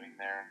have been living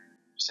there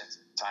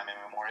since time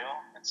immemorial.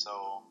 And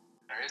so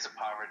there is a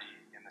poverty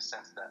in the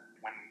sense that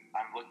when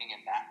I'm looking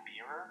in that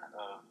mirror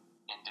of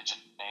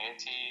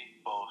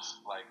indigeneity, both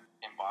like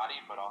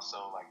embodied but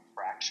also like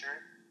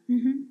fractured,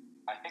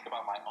 I think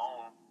about my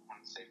own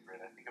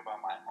sacred. I think about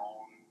my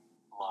own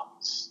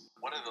lungs.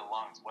 What are the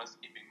lungs? What's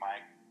keeping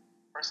my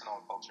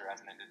personal culture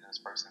as an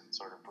indigenous person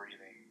sort of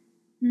breathing?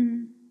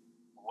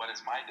 What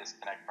is my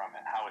disconnect from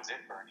it? How is it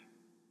burning?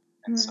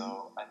 And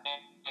so I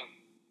think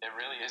it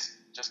really is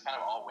just kind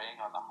of all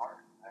weighing on the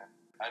heart.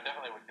 I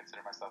definitely would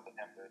consider myself a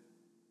hymnid.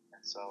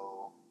 And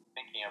so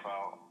thinking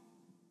about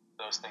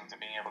those things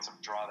and being able to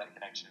draw that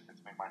connection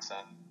between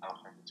myself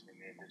and between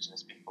the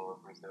indigenous people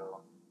of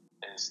Brazil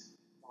is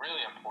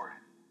really important.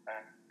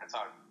 I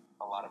talk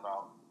a lot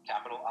about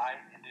capital I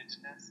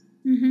indigenous.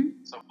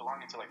 So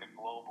belonging to like a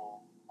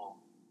global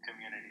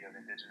community of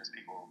indigenous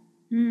people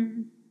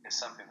is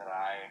something that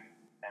I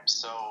am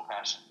so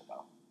passionate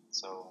about.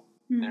 So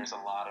there's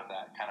a lot of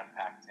that kind of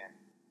packed in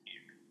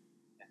here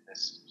in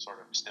this sort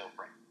of still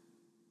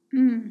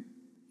frame.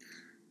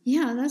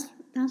 Yeah,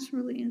 that's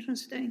really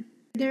interesting.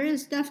 There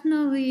is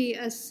definitely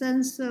a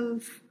sense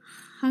of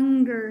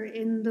hunger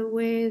in the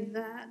way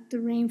that the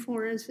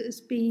rainforest is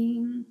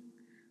being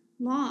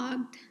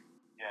logged,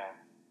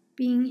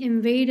 being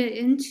invaded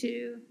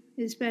into,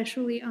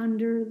 especially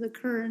under the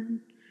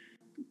current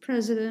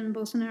President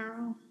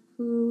Bolsonaro,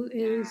 who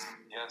is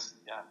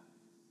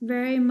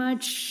very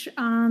much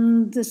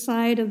on the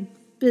side of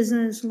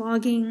business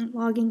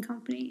logging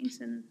companies,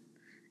 and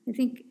I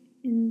think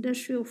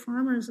industrial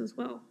farmers as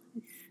well.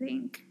 I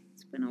think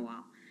it's been a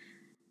while.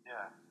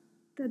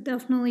 That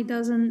definitely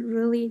doesn't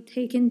really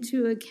take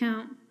into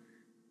account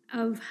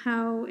of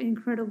how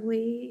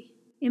incredibly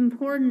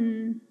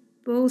important,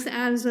 both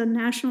as a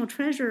national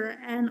treasure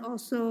and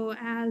also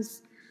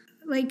as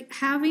like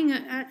having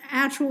an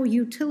actual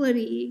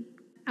utility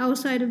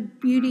outside of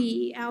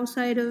beauty,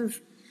 outside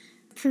of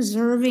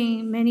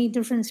preserving many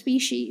different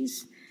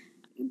species,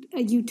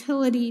 a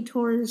utility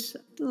towards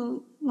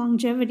the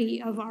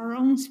longevity of our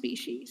own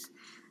species.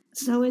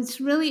 So it's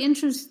really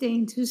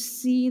interesting to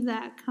see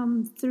that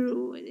come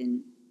through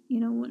in,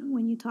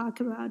 when you talk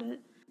about it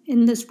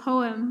in this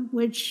poem,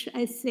 which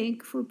I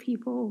think for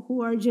people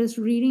who are just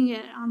reading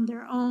it on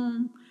their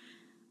own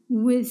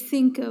would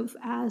think of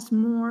as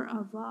more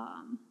of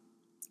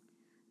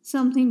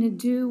something to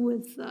do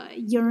with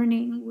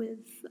yearning, with,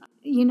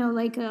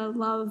 like a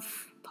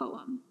love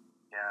poem.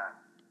 Yeah,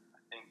 I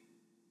think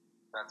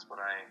that's what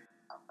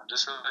I'm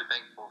just really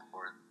thankful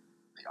for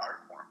the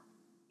art form,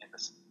 in the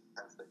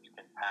sense that you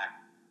can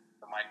pack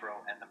the micro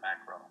and the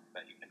macro,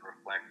 that you can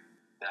reflect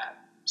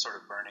that sort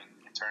of burning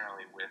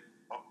internally with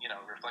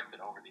reflected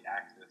over the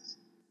axis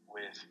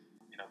with,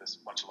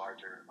 this much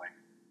larger, like,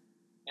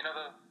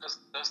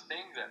 those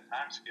things at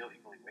times feel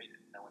equally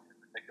weighted, when you're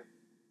in the thick of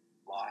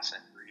loss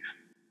and grief.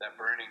 That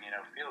burning,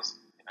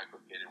 feels,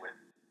 equivocated with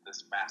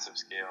this massive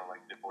scale, like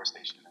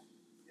deforestation and,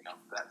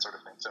 that sort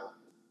of thing. So,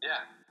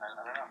 yeah, I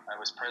don't know. I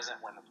was present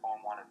when the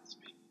poem wanted to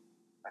speak.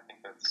 I think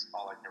that's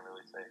all I can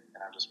really say, and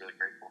I'm just really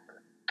grateful for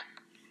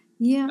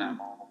that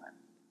moment.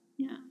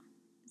 Yeah,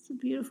 it's a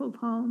beautiful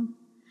poem.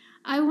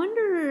 I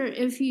wonder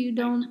if you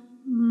don't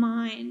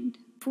mind,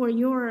 for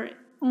your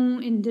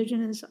own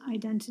indigenous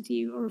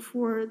identity or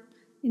for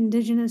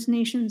indigenous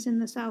nations in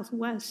the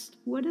Southwest,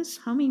 what does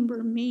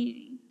hummingbird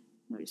mean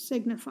or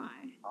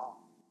signify? Oh,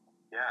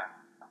 yeah.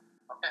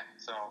 Okay,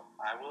 so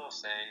I will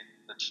say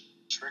the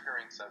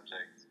triggering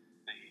subject,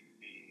 the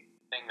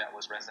thing that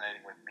was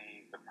resonating with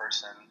me, the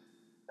person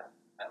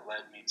that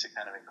led me to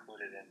kind of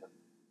include it in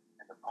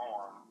the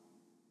poem.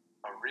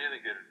 A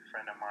really good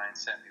friend of mine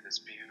sent me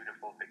this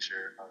beautiful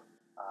picture of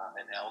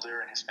an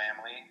elder and his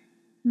family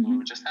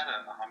who just had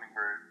a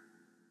hummingbird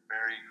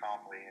very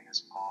calmly in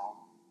his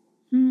palm.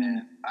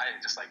 And I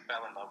just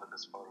fell in love with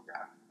this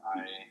photograph.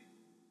 I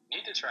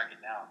need to track it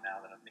down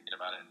now that I'm thinking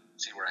about it,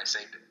 see where I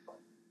saved it.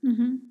 But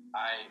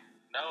I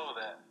know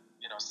that,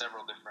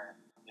 several different,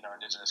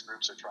 indigenous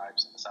groups or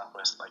tribes in the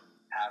Southwest,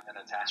 have an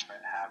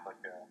attachment, have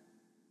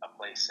a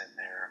place in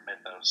their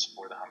mythos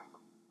for the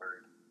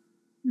hummingbird.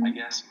 I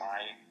guess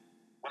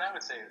what I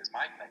would say is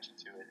my connection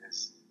to it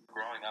is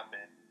growing up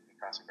in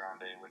Casa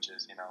Grande, which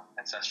is,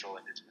 ancestral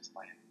indigenous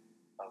land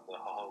of the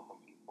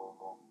Hohokam people.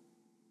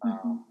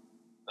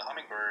 The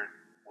hummingbird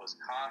was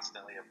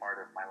constantly a part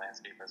of my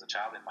landscape as a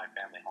child in my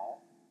family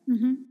home.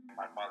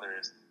 My father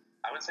is,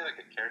 I would say, a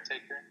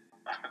caretaker.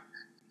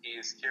 He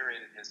has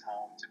curated his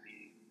home to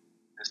be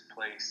this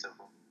place of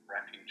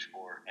refuge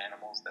for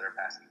animals that are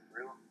passing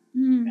through.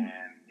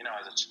 And,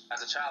 as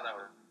a child, I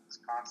was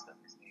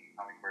constantly seeing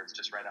hummingbirds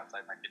just right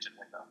outside my kitchen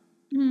window.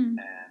 And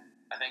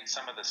I think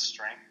some of the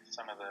strength,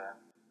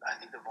 I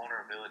think the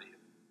vulnerability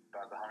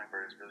about the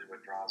hummingbird is really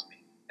what draws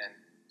me. And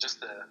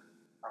just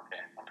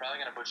I'm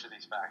probably going to butcher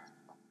these facts,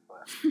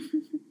 but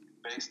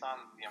based on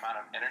the amount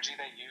of energy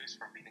they use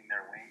from beating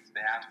their wings,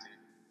 they have to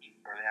eat,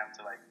 or they have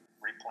to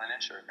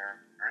replenish or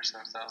nourish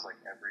themselves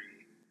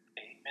every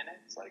 8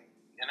 minutes,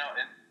 in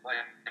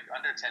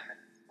under 10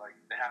 minutes.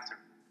 They have to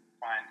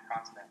find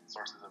constant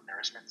sources of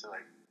nourishment to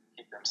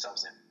keep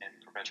themselves in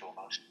perpetual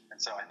motion. And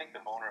so I think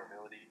the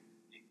vulnerability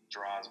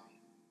draws me.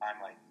 I'm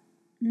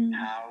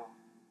how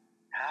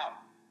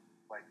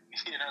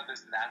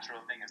this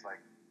natural thing is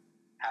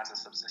has a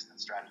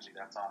subsistence strategy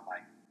that's on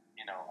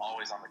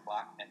always on the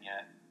clock, and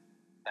yet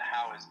the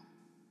how is,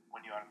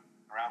 when you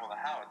unravel the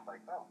how, it's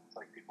it's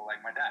people like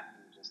my dad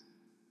who just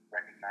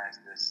recognize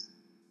this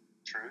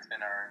truth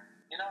and are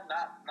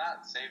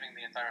not saving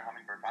the entire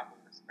hummingbird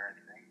populace or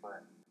anything,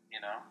 but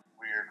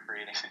we are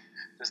creating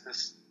just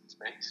this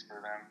space for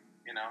them,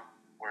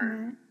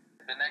 where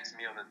the next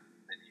meal that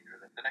they need, or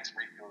the next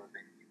refuel that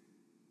they need,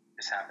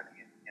 is happening,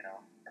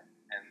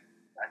 and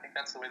I think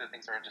that's the way that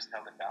things are just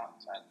held in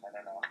balance. I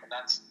don't know, and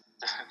that's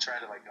to try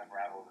to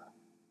unravel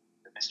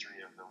the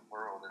mystery of the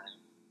world, and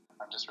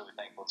I'm just really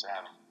thankful to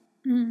have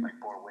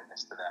bore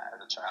witness to that as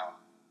a child.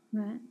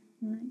 Right.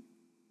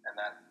 And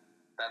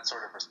that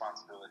sort of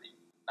responsibility,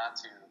 not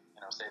to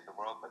save the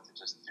world, but to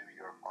just do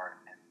your part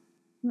in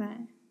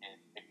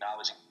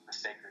acknowledging the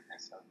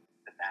sacredness of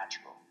the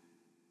natural.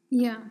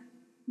 Yeah.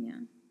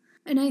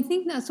 And I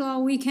think that's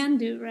all we can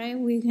do, right?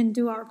 We can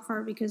do our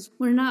part because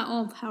we're not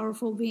all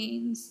powerful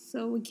beings,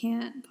 so we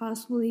can't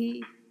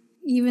possibly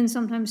even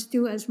sometimes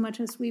do as much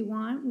as we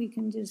want. We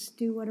can just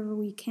do whatever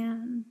we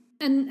can.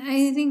 And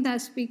I think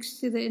that speaks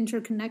to the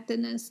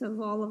interconnectedness of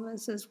all of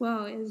us as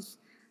well, is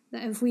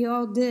that if we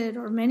all did,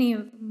 or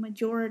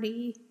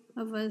majority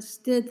of us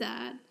did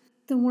that,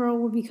 the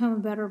world would become a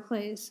better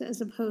place,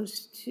 as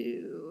opposed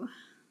to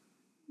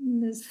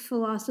this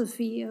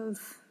philosophy of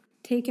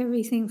take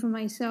everything for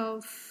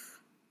myself,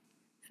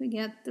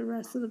 forget the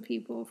rest of the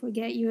people,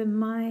 forget you and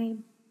my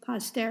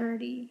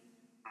posterity.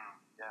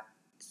 Yeah.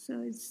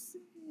 So it's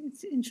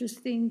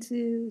interesting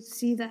to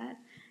see that.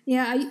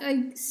 Yeah,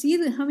 I see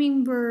the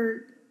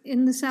hummingbird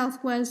in the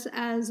Southwest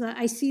as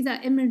I see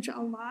that image a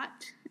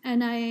lot,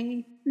 and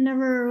I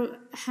never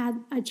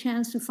had a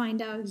chance to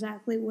find out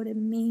exactly what it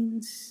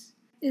means,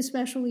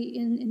 especially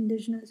in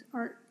indigenous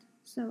art.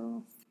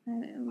 So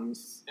I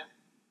was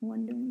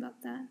wondering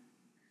about that.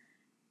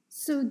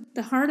 So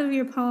the heart of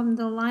your poem,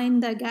 the line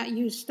that got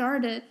you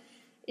started,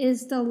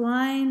 is the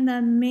line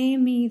that made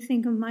me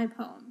think of my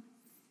poem,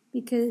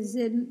 because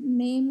it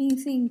made me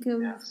think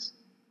of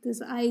this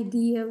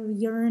idea of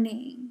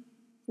yearning,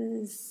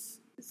 this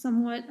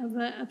somewhat of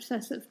an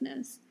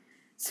obsessiveness.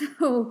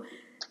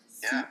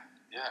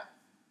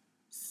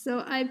 So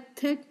I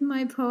picked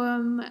my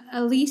poem,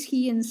 At Least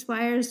He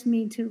Inspires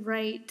Me to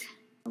Write,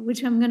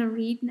 which I'm going to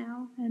read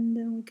now, and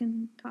then we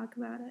can talk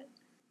about it.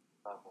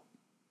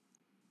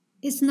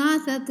 It's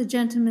not that the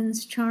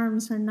gentleman's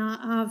charms are not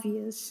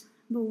obvious,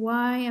 but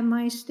why am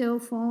I still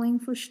falling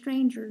for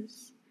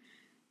strangers?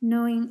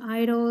 knowing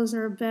idols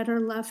are better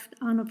left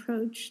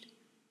unapproached,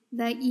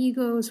 that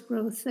egos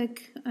grow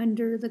thick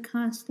under the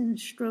constant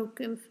stroke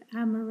of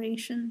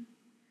admiration.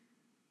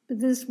 But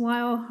this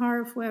wild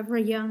heart, forever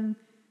young,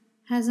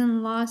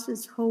 hasn't lost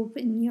its hope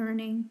and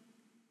yearning,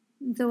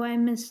 though I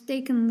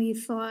mistakenly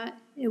thought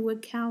it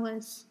would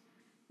callous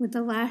with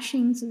the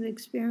lashings of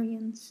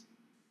experience.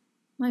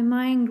 My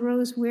mind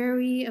grows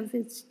weary of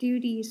its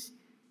duties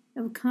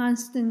of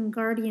constant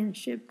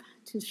guardianship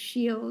to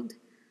shield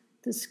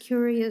this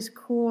curious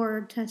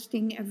core,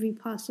 testing every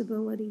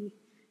possibility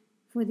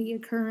for the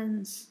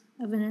occurrence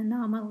of an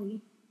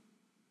anomaly.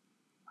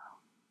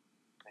 Wow.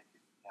 Thank you.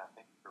 Yeah,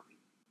 thank you for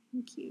reading.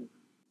 Thank you.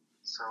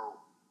 So,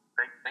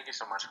 thank you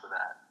so much for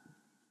that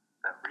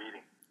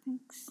reading.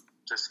 Thanks.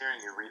 Just hearing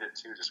you read it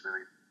too just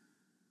really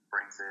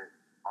brings it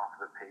off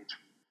the page.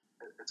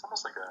 It's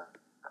almost like a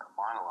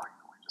monologue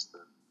in a way, just to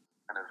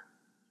kind of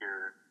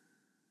hear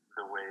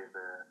the way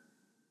that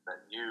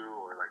you,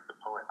 or like the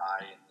poet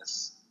I in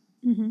this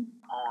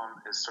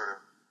poem, is sort of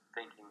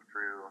thinking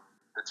through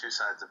the two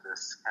sides of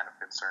this kind of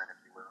concern,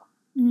 if you will.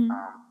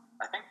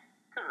 I think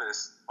of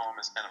this poem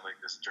as kind of like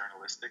this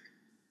journalistic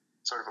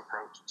sort of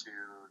approach to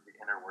the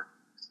inner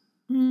workings.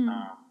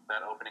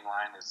 That opening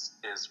line is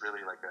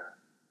really like a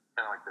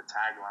kind of like the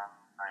tagline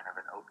of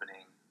an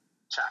opening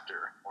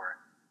chapter, or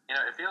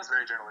it feels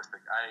very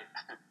journalistic.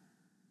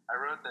 I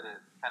wrote that it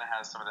kind of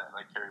has some of that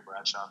like Carrie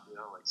Bradshaw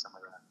feel, like some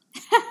of that.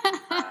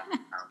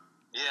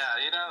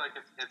 Like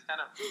it's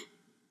kind of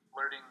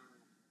flirting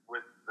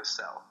with the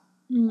self,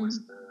 with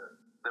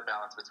the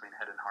balance between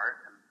head and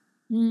heart,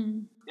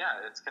 and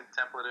it's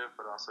contemplative,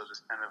 but also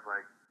just kind of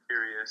like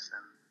curious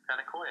and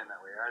kind of coy in that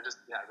way. I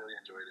really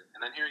enjoyed it,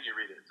 and then hearing you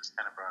read it just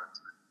kind of brought it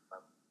to me.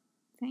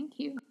 Thank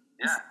you.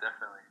 Yeah,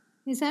 definitely.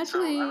 It's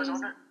actually. So I was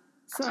wondering.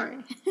 Sorry.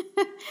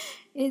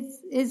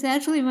 It's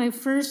actually my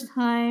first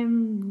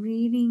time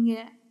reading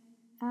it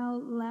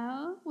out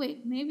loud.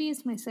 Wait, maybe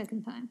it's my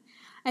second time.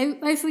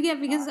 I forget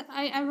because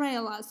I write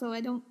a lot, so I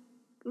don't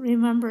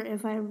remember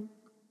if I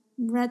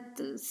read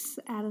this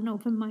at an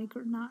open mic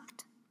or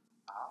not.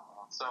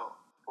 So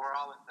for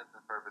all intents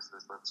and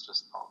purposes, let's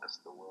just call this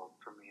the world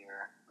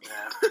premiere.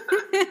 And,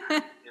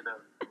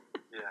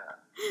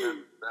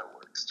 that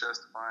works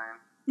just fine.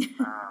 Thank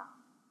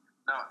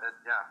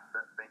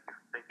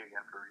you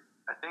again for reading.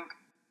 I think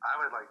I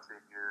would like to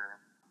hear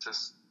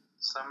just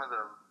some of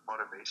the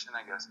motivation,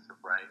 I guess, to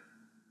write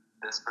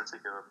this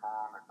particular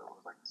poem, if it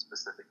was like a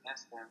specific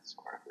instance,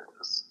 or if it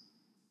was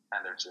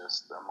kind of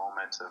just a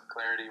moment of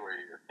clarity where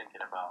you're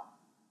thinking about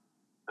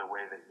the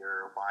way that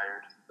you're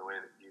wired, the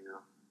way that you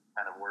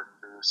kind of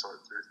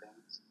sort through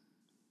things.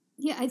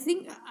 Yeah, I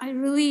think I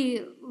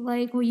really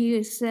like what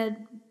you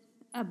said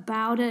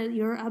about it,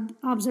 your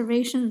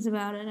observations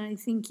about it. I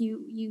think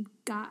you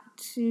got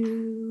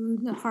to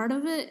the heart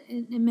of it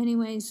in many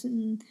ways.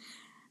 And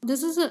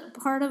this is a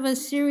part of a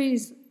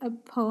series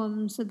of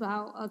poems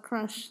about a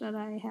crush that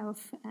I have,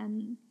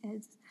 and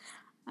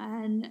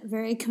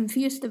very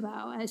confused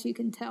about, as you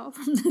can tell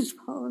from this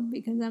poem,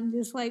 because I'm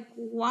just like,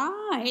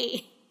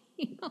 why?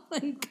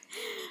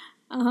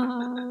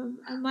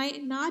 Am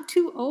I not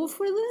too old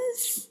for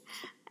this?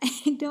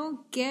 I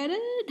don't get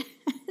it.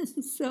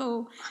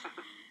 So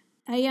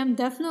I am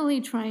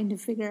definitely trying to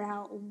figure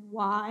out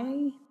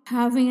why.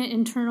 Having an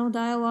internal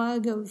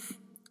dialogue of,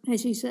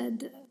 as you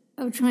said,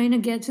 of trying to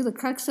get to the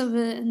crux of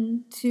it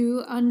and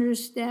to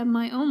understand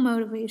my own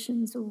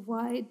motivations of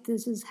why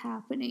this is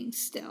happening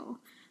still.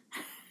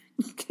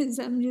 Because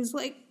I'm just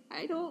like,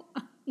 I don't,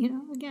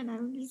 again,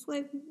 I'm just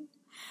like,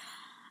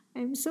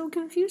 I'm so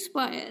confused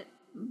by it.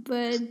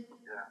 But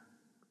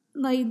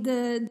like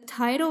the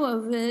title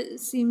of it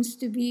seems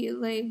to be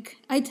like,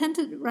 I tend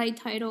to write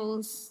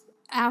titles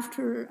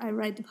after I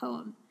write the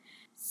poem.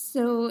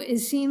 So it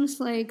seems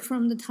like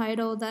from the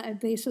title that I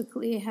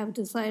basically have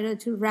decided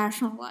to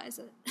rationalize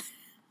it.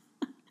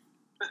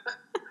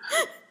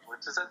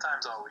 Which is at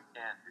times all we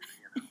can do,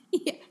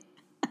 Yeah.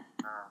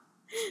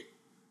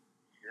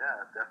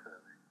 Yeah, definitely.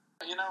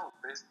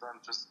 Based on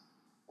just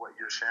what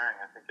you're sharing,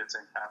 I think it's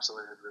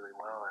encapsulated really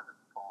well in the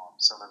poem,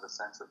 some of the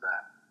sense of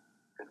that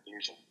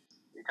confusion.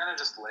 You're kind of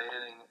just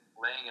laying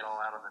it all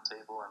out on the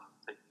table and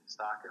taking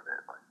stock of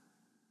it. Like,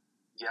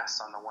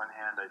 yes, on the one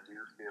hand, I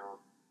do feel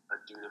a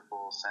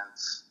dutiful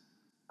sense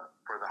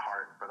for the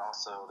heart, but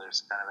also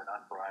there's kind of an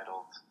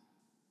unbridled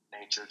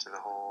nature to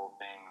the whole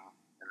thing.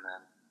 And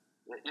then,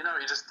 you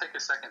just take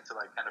a second to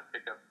like kind of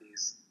pick up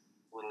these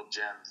little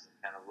gems and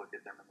kind of look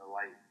at them in the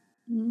light.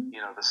 Mm-hmm.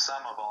 The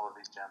sum of all of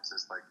these gems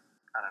is like,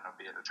 I don't know,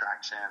 be it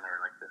attraction or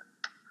like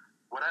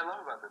what I love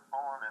about the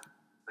poem and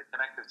the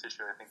connective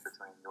tissue, I think,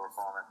 between your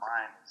poem and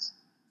mine is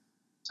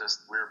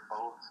just we're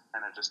both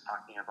kind of just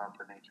talking about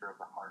the nature of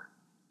the heart.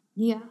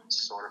 Yeah.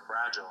 Sort of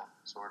fragile,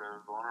 sort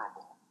of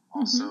vulnerable.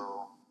 Mm-hmm.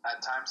 Also,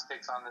 at times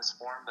takes on this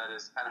form that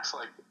is kind of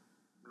like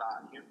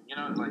not,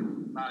 like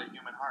not a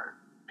human heart.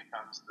 It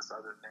becomes this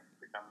other thing.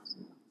 It becomes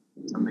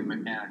something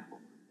mechanical,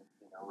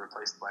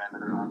 replaced by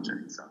another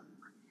object. So,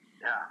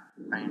 yeah,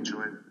 I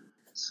enjoyed it.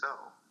 So,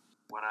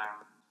 what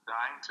I'm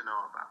dying to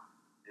know about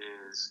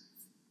is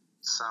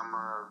some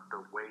of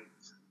the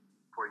weight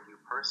for you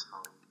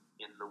personally,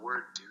 in the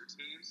word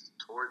duties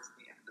towards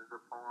the end of the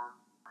poem,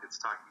 it's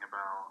talking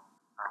about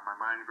my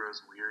mind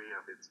grows weary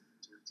of its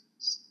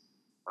duties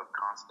of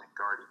constant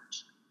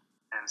guardianship.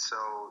 And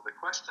so the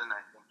question,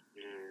 I think,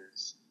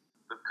 is,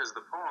 because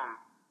the poem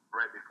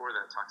right before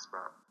that talks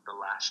about the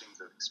lashings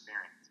of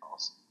experience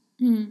also.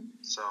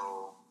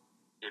 So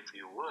if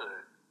you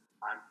would,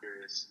 I'm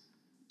curious,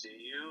 do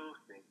you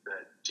think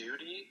that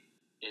duty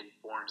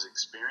informs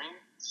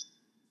experience,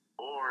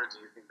 or do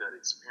you think that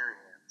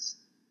experience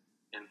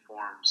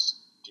informs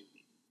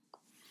duty?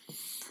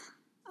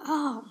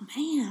 Oh,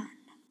 man.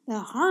 The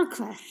hard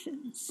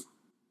questions.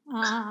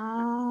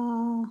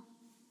 I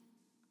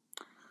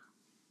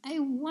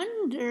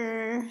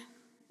wonder...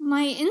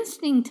 My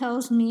instinct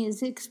tells me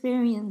it's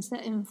experience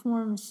that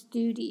informs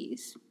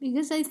duties.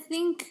 Because I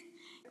think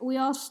we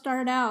all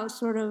start out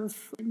sort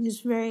of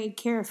just very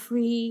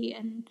carefree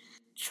and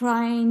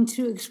trying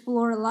to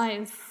explore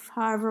life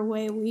however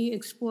way we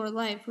explore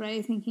life,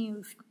 right? Thinking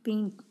of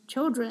being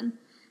children.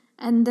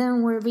 And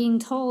then we're being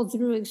told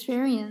through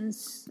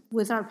experience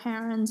with our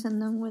parents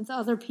and then with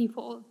other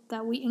people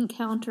that we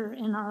encounter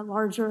in our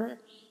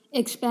larger,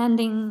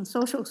 expanding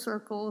social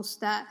circles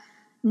that,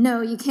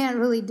 no, you can't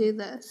really do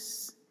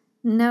this.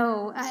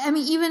 No. I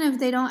mean, even if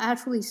they don't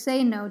actually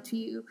say no to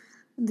you,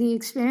 the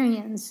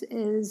experience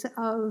is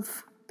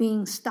of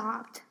being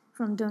stopped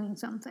from doing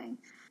something.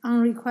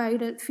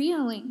 Unrequited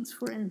feelings,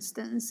 for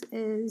instance,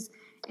 is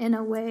in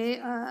a way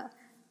a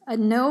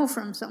no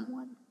from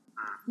someone,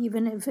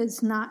 even if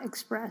it's not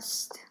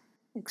expressly,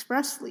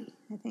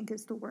 I think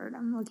is the word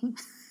I'm looking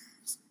for.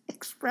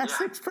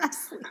 Expressly.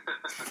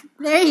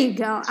 There you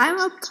go. I'm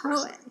a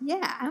poet.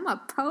 Yeah, I'm a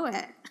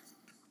poet.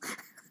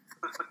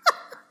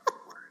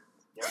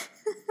 Yeah,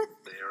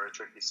 they are a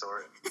tricky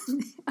sort.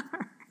 They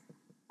are.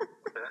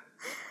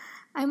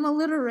 I'm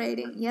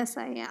alliterating. Yes,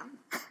 I am.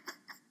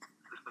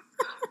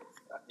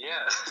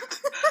 Yeah,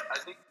 I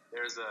think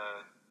there's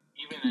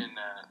even in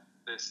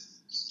this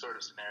sort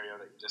of scenario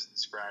that you just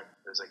described,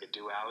 there's like a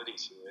duality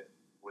to it,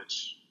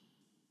 which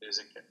is,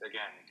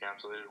 again,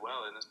 encapsulated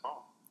well in this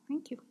poem.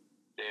 Thank you.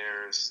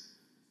 There's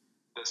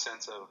the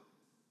sense of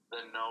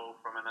the no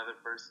from another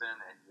person,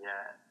 and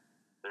yet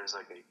there's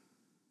like a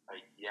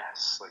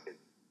yes, like it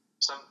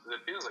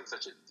feels like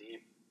such a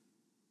deep,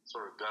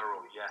 sort of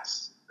guttural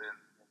yes in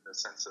the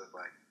sense of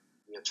like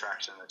the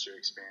attraction that you're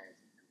experiencing.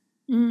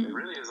 It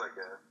really is like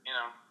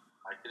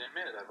I can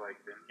admit I've like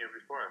been here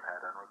before. I've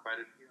had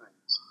unrequited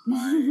feelings.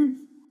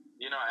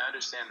 I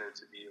understand there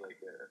to be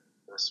like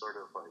a sort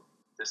of like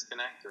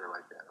disconnect or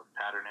like a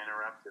pattern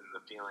interrupt in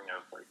the feeling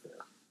of like a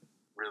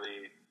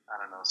really,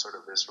 I don't know, sort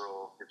of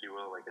visceral, if you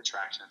will, like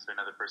attraction to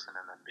another person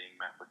and then being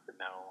met with the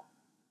no.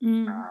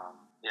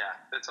 Yeah,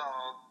 it's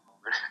all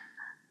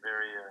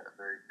very,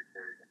 very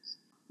precarious.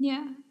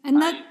 Yeah,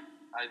 and that...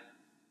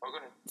 Oh, go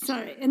ahead.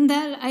 Sorry, and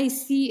that I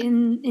see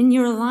in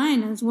your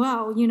line as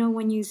well,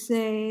 when you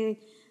say,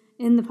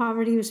 in the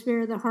poverty of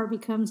spirit, the heart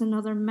becomes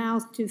another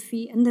mouth to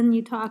feed, and then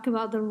you talk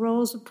about the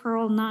rows of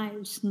pearl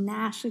knives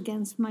gnash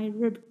against my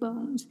rib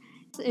bones.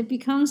 It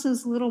becomes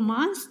this little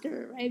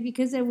monster, right,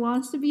 because it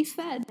wants to be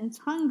fed, it's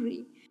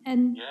hungry.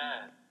 And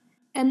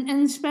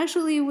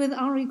especially with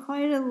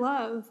unrequited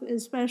love,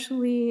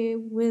 especially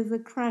with a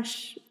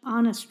crush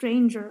on a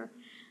stranger,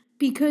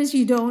 because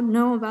you don't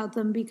know about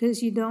them,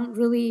 because you don't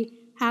really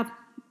have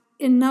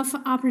enough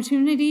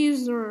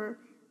opportunities, or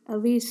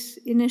at least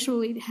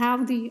initially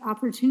have the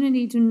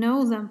opportunity to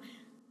know them,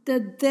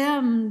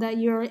 them that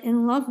you're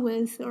in love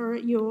with or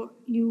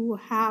you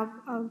have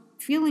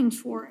feelings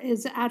for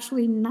is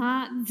actually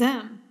not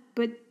them,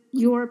 but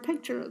your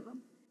picture of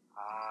them.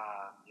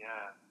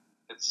 Yeah.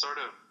 It's sort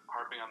of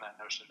harping on that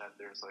notion that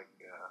there's like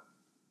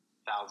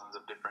thousands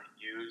of different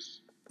yous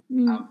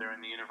out there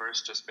in the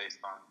universe just based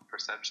on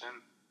perception.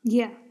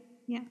 Yeah.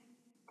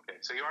 Okay,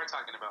 so you are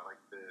talking about like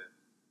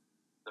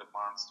the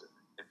monster,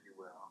 if you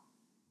will.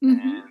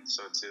 And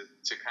so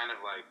to kind of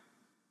like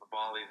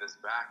volley this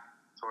back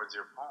towards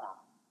your poem,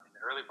 in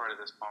the early part of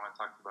this poem, I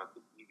talked about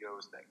the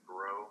egos that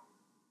grow,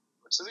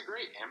 which is a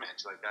great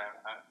image. Like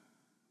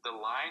the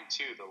line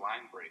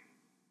break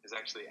is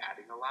actually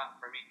adding a lot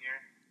for me here.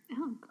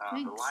 Oh,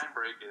 the line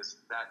break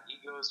is that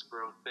egos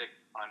grow thick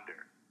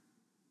under,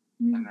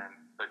 and then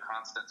the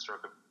constant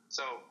stroke of,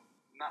 so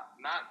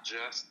not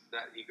just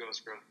that egos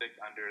grow thick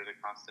under the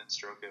constant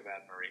stroke of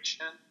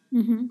admiration,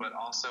 but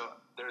also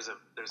there's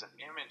an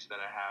image that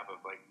I have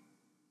of like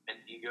an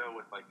ego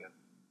with like a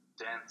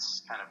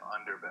dense kind of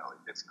underbelly.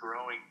 It's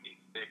growing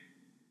thick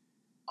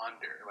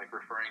under, like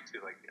referring to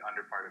like the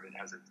under part of it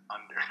as it's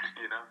under,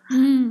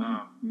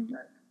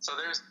 So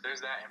there's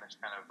that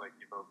image kind of like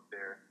evoked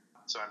there.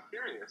 So I'm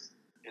curious,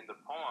 in the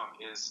poem,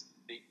 is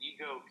the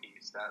ego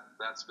piece,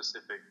 that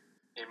specific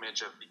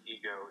image of the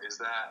ego, is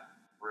that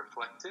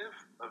reflective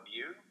of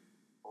you,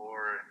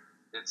 or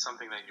it's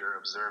something that you're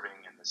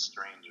observing in the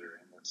stranger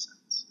in this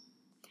sense?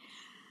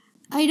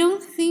 I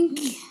don't think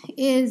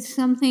it's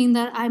something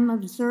that I'm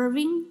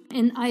observing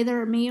in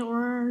either me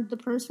or the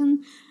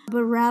person,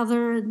 but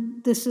rather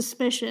the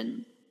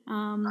suspicion.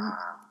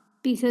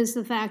 because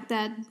the fact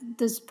that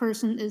this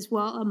person is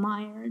well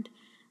admired.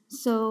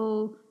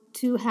 So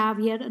to have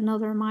yet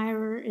another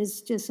admirer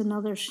is just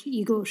another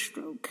ego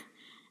stroke.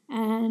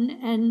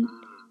 And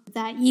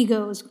that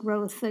ego's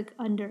growth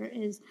under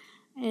is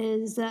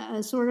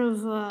a sort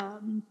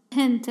of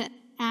hint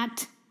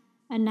at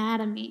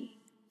anatomy.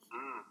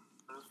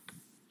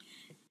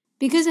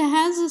 Because it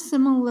has a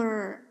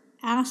similar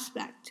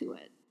aspect to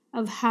it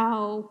of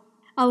how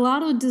a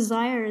lot of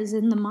desire is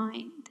in the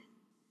mind.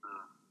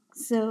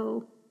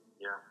 So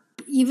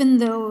even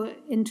though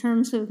in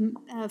terms of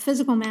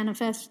physical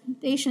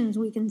manifestations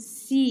we can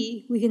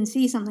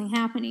see something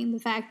happening, the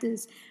fact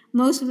is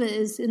most of it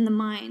is in the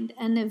mind.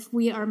 And if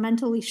we are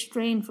mentally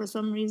strained for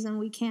some reason,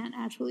 we can't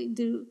actually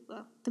do,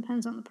 well,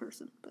 depends on the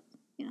person, but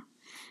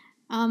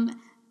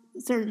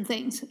certain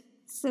things.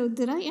 So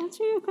did I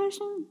answer your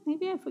question?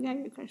 Maybe I forgot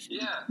your question.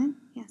 Yeah.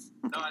 Yes.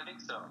 Okay. No, I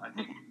think so. I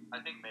think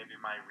maybe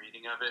my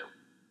reading of it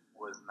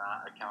was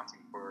not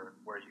accounting for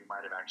where you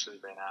might have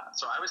actually been at.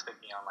 So I was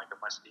thinking on like a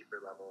much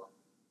deeper level.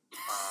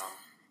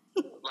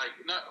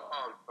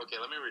 Okay,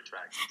 let me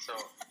retract. So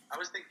I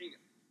was thinking,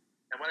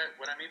 and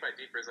what I mean by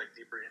deeper is like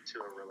deeper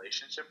into a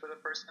relationship with a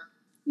person.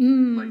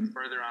 Like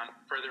further on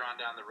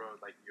down the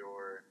road, like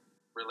your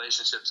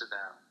relationship to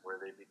them,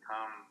 where they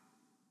become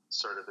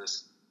sort of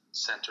this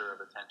center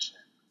of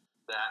attention.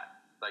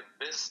 That like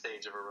this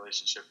stage of a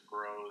relationship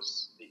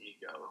grows the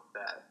ego.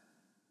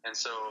 And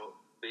so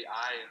the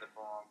I in the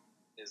poem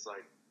is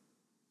like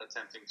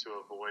attempting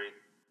to avoid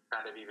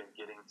kind of even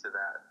getting to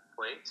that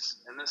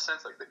place in this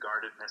sense. Like the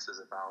guardedness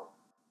is about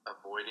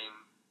avoiding.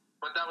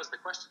 But that was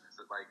the question: is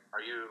it like,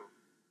 are you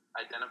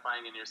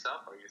identifying in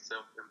yourself? Are you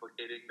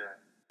self-implicating that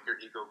your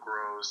ego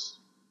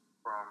grows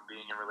from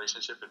being in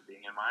relationship and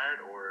being admired,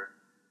 or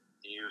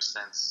do you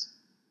sense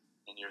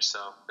in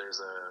yourself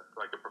there's a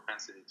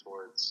propensity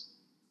towards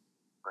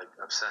like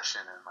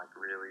obsession and like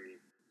really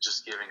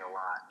just giving a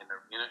lot in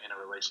a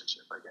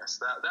relationship? I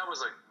guess that was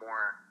like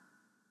more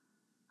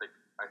like,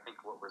 I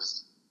think what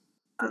was,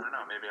 I don't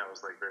know, maybe I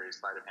was like very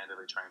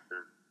sleight-of-handedly trying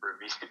to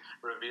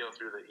reveal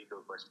through the ego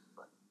question,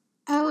 but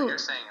what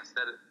you're saying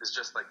instead is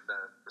just like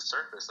the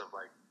surface of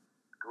like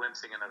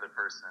glimpsing another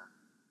person.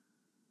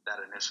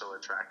 That initial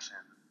attraction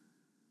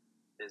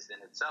is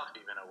in itself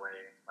even a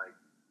way like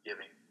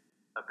giving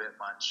a bit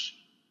much.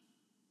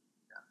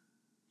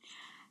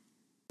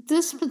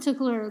 This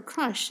particular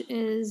crush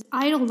is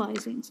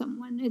idolizing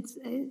someone.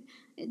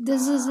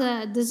 This is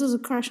a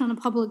crush on a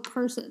public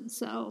person.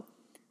 So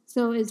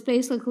it's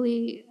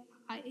basically,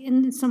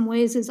 in some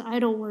ways, it's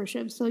idol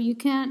worship. So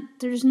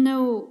there's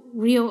no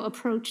real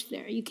approach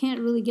there. You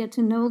can't really get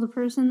to know the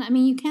person. I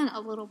mean, you can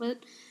a little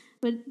bit,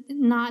 but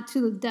not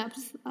to the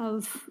depth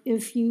of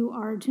if you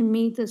are to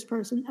meet this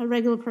person, a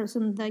regular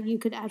person that you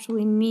could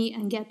actually meet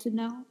and get to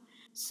know.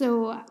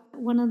 So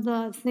one of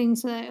the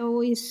things that I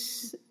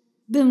always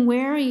been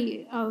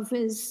wary of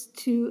is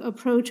to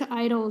approach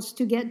idols,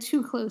 to get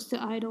too close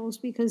to idols,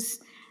 because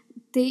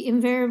they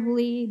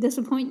invariably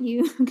disappoint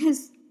you.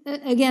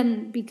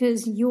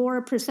 Because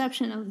your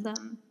perception of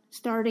them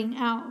starting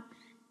out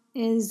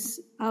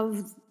is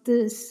of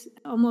this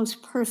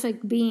almost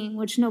perfect being,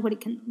 which nobody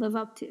can live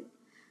up to.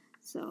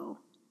 So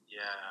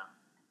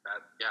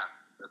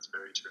that's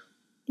very true.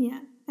 Yeah,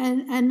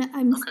 and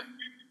I'm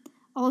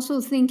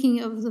also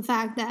thinking of the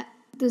fact that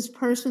this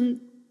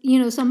person,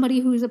 somebody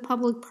who's a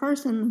public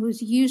person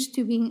who's used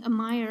to being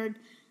admired,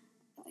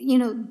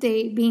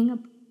 they being a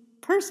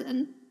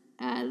person,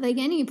 like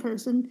any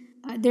person,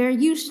 they're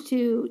used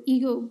to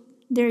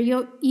their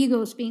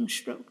egos being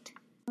stroked.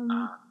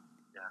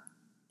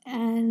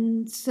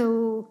 And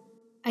so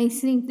I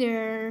think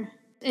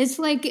it's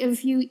like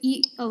if you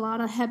eat a lot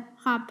of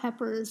hot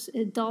peppers,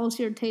 it dulls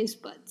your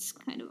taste buds,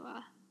 kind of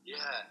a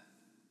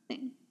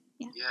thing.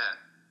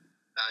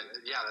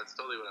 That's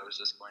totally what I was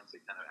just going to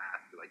kind of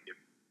ask, like if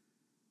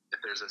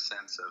there's a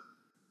sense of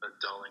a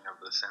dulling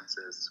of the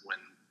senses when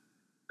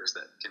there's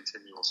that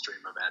continual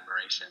stream of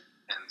admiration,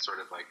 and sort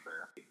of like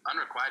the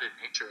unrequited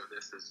nature of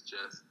this is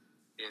just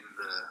in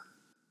the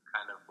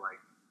kind of like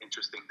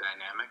interesting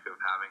dynamic of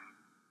having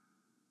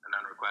an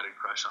unrequited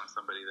crush on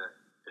somebody that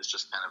is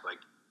just kind of like,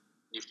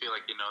 you feel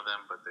like you know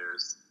them, but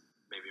there's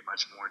maybe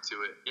much more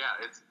to it. Yeah,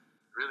 it's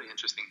really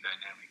interesting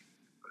dynamic.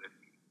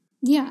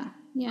 Yeah.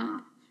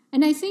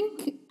 And I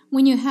think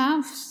when you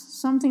have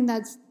something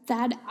that's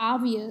that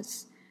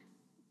obvious,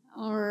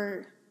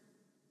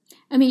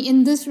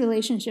 in this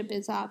relationship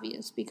it's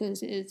obvious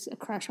because it's a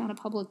crush on a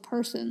public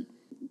person,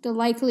 the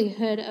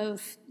likelihood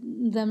of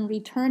them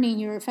returning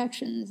your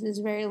affections is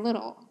very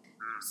little.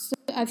 So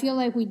I feel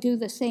like we do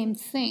the same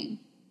thing,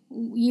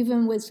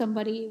 even with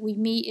somebody we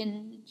meet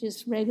in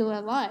just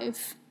regular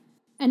life.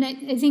 And I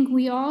think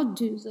we all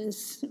do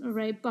this,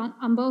 right,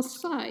 on both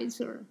sides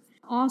or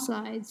all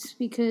sides,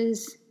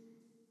 because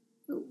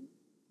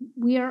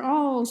we are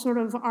all sort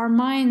of, our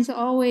minds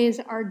always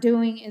are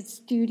doing its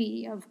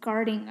duty of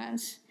guarding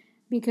us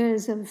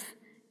because of,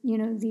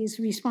 these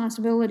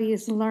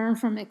responsibilities learned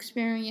from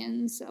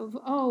experience of,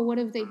 what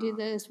if they do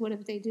this? What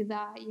if they do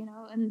that?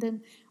 And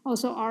then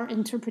also our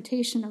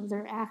interpretation of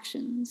their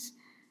actions.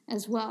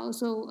 as well.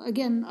 So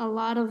again, a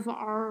lot of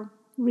our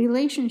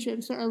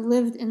relationships are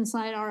lived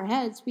inside our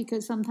heads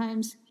because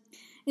sometimes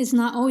it's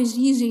not always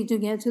easy to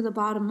get to the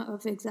bottom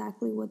of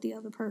exactly what the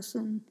other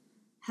person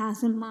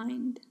has in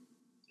mind.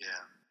 Yeah.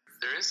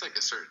 There is like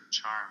a certain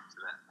charm to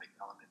that, like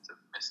element of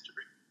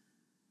mystery.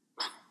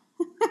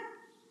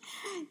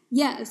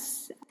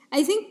 Yes,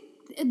 I think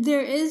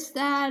there is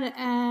that,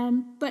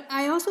 but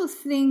I also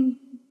think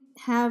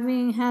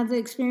having had the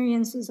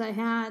experiences I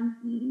had,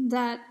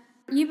 that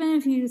even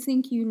if you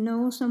think you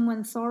know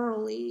someone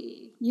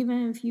thoroughly,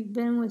 even if you've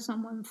been with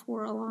someone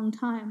for a long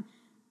time,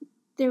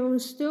 there will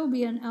still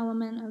be an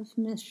element of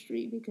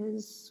mystery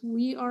because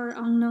we are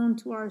unknown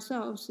to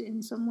ourselves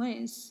in some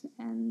ways.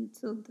 And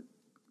so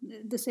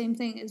the same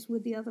thing is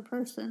with the other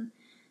person.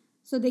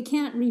 So they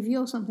can't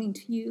reveal something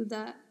to you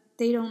that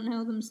they don't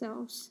know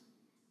themselves.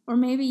 Or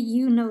maybe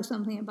you know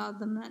something about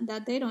them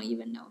that they don't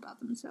even know about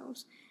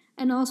themselves.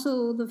 And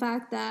also the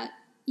fact that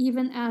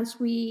even as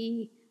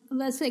we,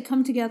 let's say,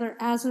 come together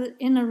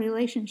in a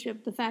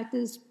relationship, the fact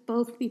is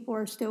both people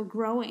are still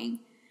growing.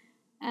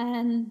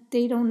 And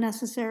they don't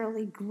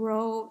necessarily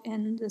grow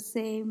in the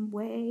same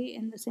way,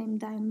 in the same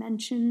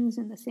dimensions,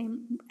 at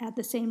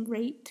the same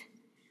rate.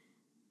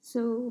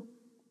 So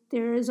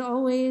there is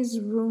always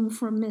room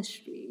for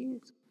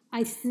mystery.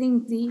 I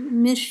think the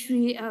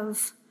mystery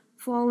of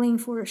falling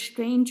for a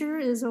stranger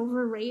is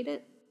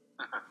overrated.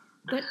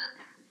 But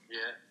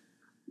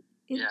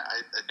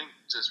I think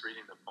just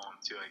reading the poem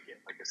too, I get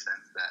like a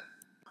sense that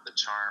the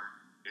charm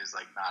is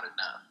like not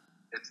enough.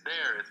 It's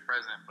there, it's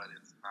present, but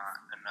it's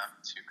not enough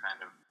to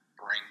kind of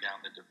bring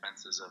down the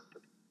defenses of the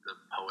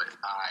poet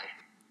I.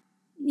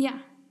 Yeah.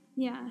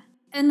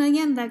 And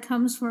again, that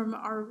comes from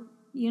our,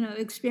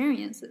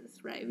 experiences,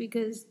 right?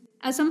 Because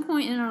at some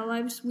point in our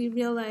lives, we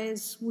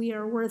realize we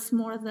are worth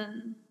more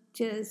than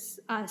just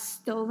us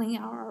doling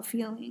out our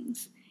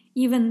feelings.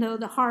 Even though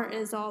the heart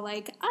is all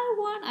like,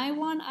 I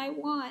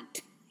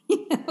want.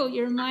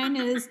 Your mind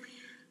is,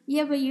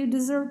 yeah, but you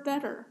deserve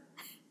better.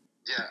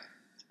 Yeah.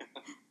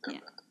 Yeah.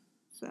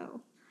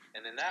 So.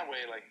 And in that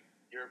way, like,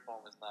 your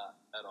poem is not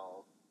at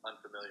all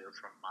unfamiliar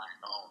from my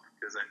own,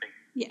 because I think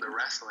the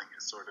wrestling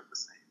is sort of the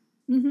same.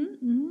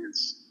 Mm-hmm.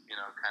 It's,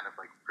 kind of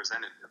like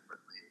presented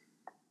differently,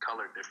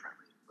 colored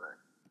differently, but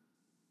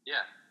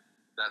yeah,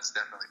 that's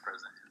definitely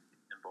present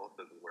in both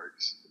of the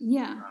works.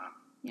 Yeah.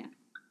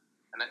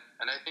 And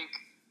I think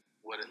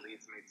what it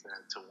leads me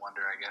to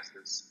wonder, I guess,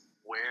 is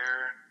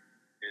where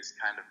is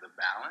kind of the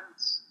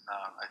balance?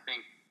 I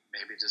think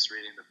maybe just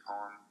reading the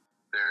poem,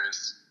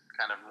 there's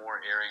kind of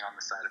more erring on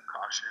the side of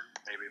caution,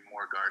 maybe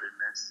more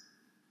guardedness.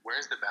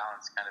 Where's the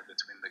balance kind of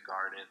between the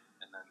guarded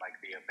and then like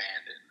the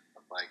abandoned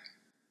of like,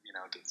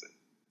 does it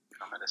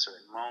come at a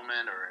certain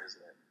moment, or is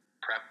it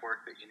prep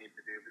work that you need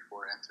to do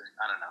before entering?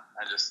 I don't know.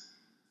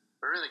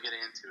 We're really getting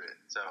into it.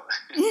 So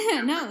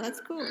yeah, no,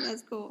 that's cool.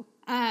 That's cool.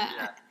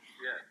 Yeah.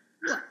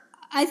 Well,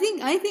 I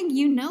think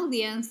you know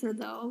the answer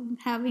though,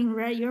 having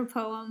read your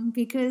poem,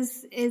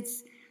 because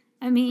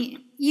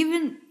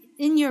even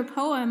in your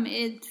poem,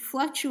 it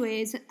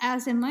fluctuates,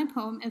 as in my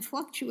poem, it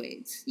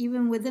fluctuates,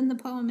 even within the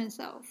poem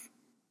itself.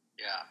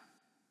 Yeah.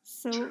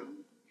 True.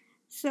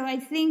 So I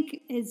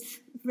think it's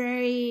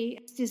very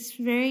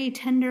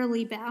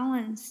tenderly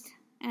balanced,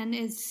 and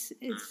it's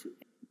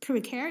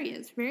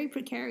precarious, very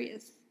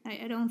precarious.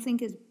 I don't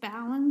think it's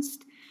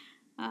balanced.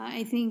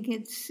 I think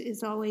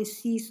it's always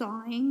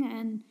seesawing,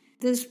 and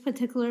this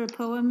particular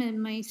poem, it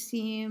might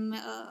seem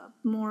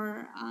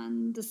more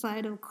on the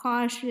side of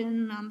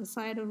caution, on the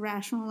side of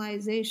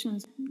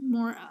rationalizations,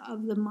 more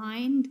of the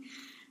mind.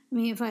 I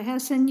mean, if I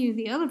had sent you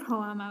the other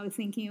poem I was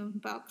thinking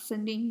about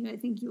sending you, I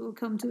think you will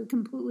come to a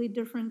completely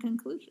different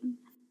conclusion.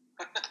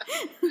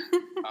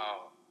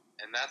 Oh,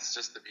 and that's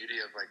just the beauty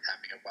of like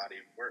having a body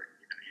of work.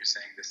 You're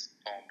saying this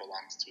poem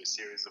belongs to a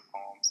series of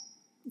poems.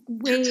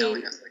 You're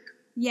telling us like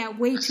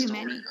way too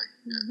story, many.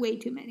 Way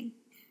too many.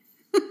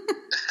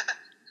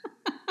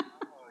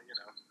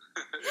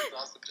 It's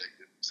all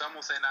subjective. Some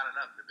will say not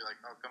enough. They'll be like,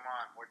 "Oh, come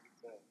on, more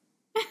detail."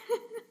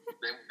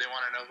 They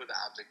want to know who the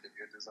object of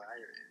your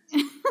desire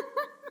is.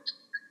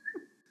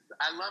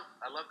 I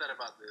love that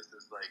about this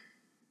is like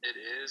it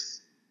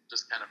is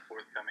just kind of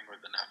forthcoming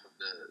with enough of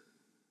the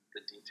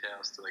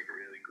details to like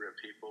really grip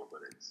people, but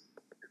it's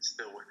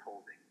still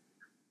withholding.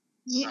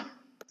 Yeah,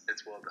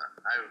 it's well done.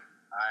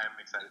 I'm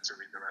excited to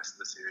read the rest of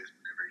the series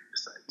whenever you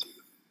decide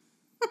to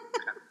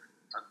kind of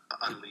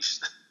unleash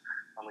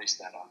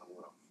that on the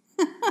world.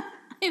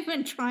 I've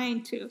been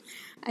trying to.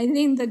 I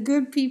think the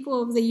good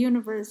people of the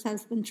universe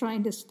has been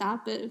trying to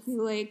stop it.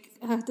 Like,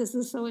 this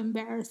is so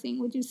embarrassing.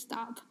 Would you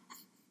stop?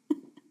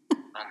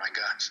 Oh my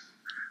gosh.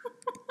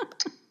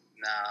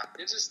 Nah,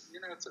 it's just,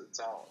 it's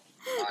all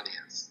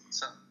audience.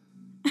 So,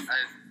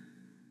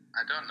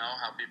 I don't know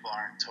how people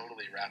aren't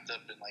totally wrapped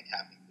up in, like,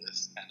 having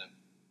this kind of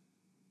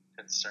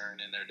concern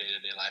in their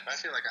day-to-day life. I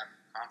feel like I'm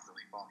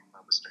constantly falling in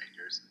love with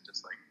strangers and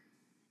just, like,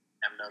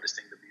 am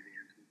noticing the beauty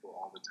in people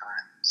all the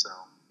time. So,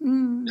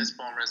 this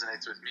poem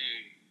resonates with me,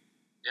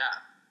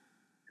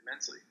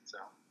 immensely. So,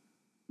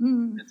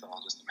 it's all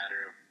just a matter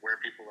of where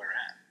people are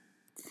at.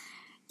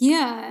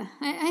 Yeah,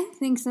 I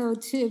think so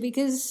too.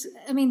 Because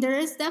I mean, there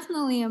is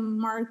definitely a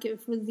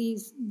market for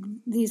these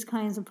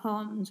kinds of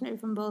poems, right?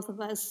 From both of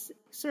us.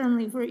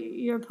 Certainly for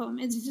your poem,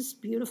 it's just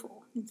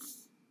beautiful.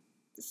 It's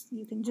just,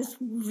 you can just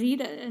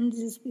read it and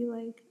just be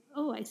like,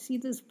 oh, I see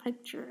this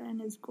picture and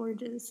it's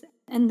gorgeous.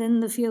 And then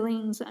the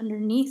feelings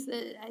underneath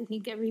it, I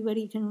think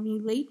everybody can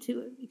relate to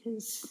it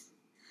because,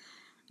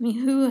 I mean,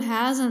 who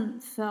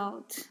hasn't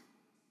felt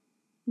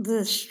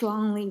this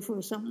strongly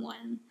for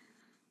someone,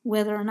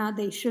 whether or not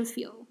they should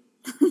feel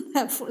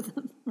that for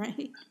them,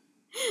 right?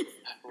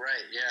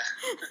 Right, yeah.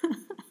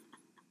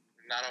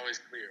 Not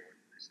always clear what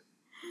they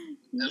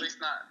should. At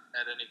least not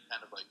at any kind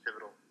of like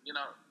pivotal. You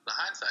know, the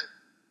hindsight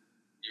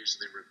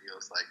usually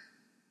reveals like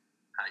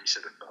how you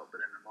should have felt,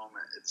 but in the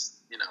moment,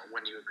 it's, you know,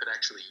 when you could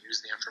actually use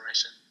the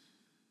information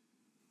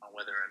on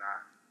whether or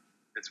not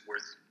it's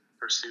worth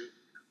pursuit.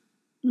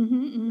 It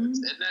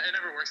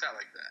never works out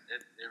like that.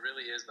 It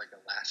really is like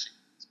a lashing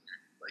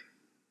experience, like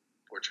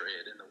portray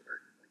it in the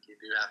work. Like you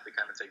do have to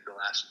kind of take the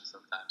lashing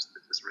sometimes to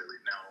just really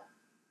know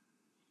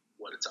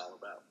what it's all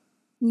about.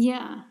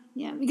 Yeah,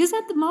 because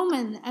at the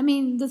moment, I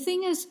mean, the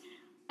thing is,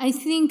 I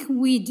think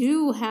we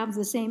do have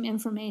the same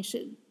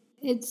information.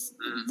 It's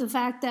the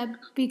fact that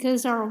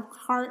because our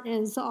heart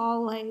is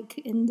all like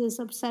in this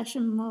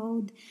obsession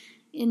mode,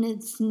 in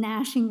its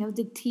gnashing of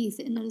the teeth,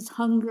 in its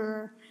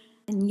hunger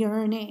and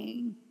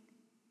yearning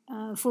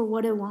for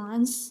what it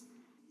wants,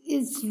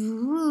 it's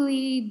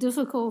really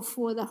difficult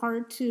for the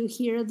heart to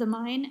hear the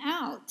mind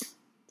out.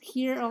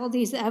 Hear all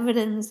these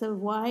evidence of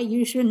why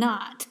you should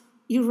not.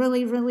 You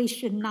really, really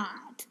should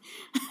not.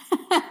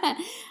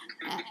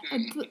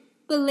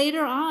 But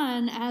later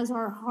on, as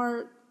our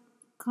heart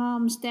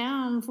calms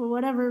down for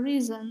whatever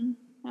reason,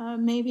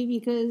 maybe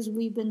because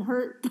we've been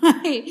hurt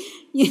by,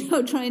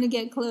 trying to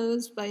get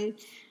close, by,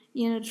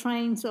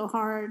 trying so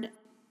hard,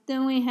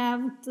 then we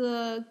have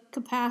the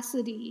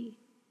capacity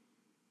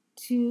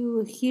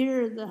to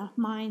hear the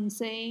mind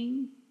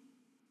saying,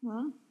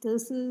 well,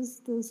 this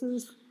is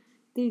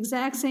the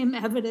exact same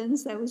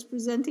evidence I was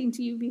presenting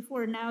to you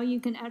before. Now you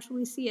can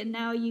actually see it.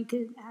 Now you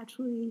can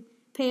actually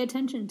pay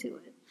attention to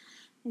it.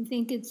 I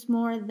think it's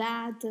more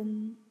that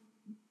than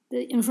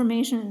the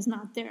information is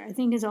not there. I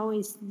think it's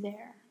always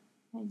there.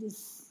 I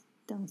just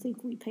don't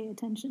think we pay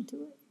attention to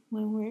it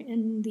when we're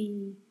in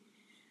the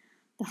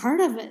heart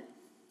of it.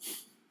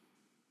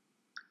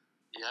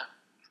 Yeah.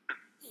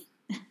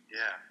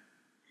 Yeah.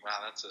 Wow,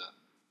 that's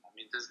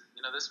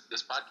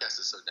this podcast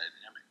is so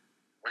dynamic.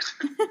 We're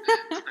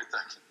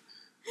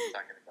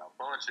talking about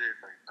poetry,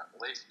 we're talking about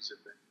relationship.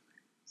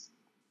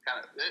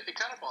 It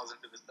kind of falls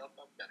into the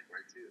self-help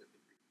category too. I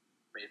think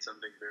we made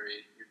something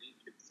very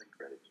unique and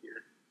syncretic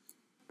here.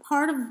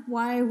 Part of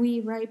why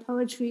we write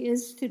poetry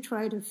is to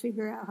try to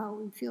figure out how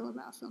we feel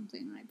about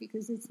something, right?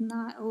 Because it's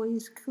not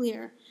always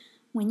clear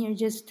when you're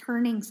just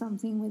turning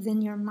something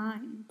within your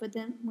mind. But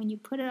then when you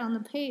put it on the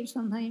page,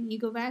 sometimes you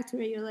go back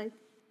to it, you're like,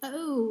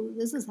 oh,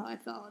 this is how I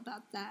felt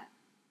about that.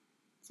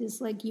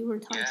 Just like you were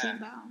talking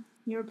about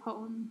your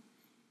poem.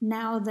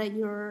 Now that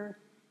you're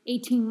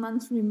 18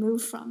 months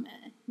removed from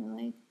it, you're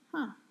like,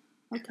 huh,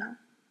 okay.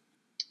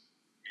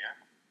 Yeah.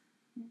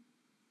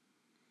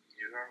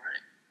 You are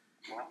right.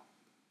 Well,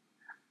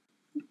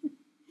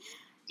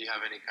 do you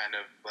have any kind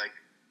of, like,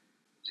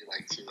 would you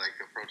like to, like,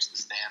 approach the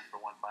stand for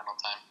one final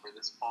time for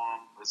this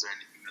poem? Was there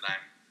anything that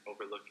I'm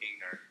overlooking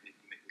or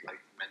anything that you'd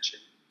like to mention?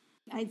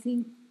 I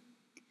think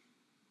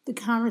the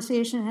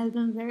conversation has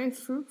been very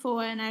fruitful,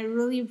 and I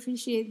really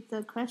appreciate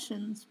the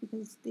questions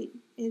because they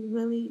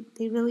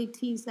really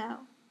tease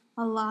out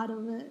a lot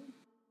of it.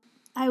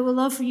 I would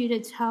love for you to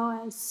tell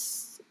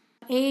us,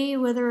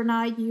 whether or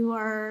not you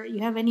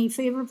have any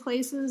favorite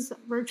places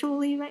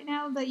virtually right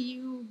now that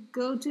you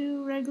go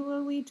to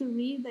regularly to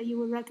read that you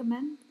would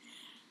recommend,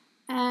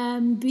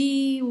 and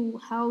B,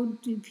 how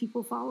do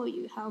people follow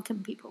you? How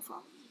can people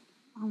follow you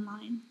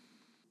online?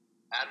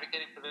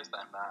 Advocating for this,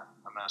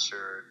 I'm not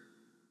sure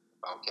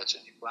if I'll catch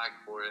any flag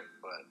for it,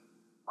 but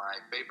my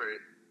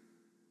favorite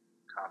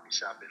coffee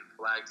shop in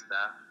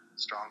Flagstaff,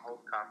 Stronghold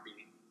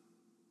Coffee,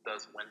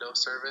 does window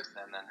service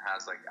and then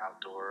has like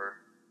outdoor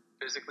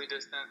physically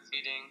distant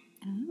seating.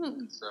 Oh.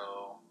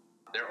 So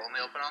they're only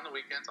open on the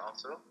weekends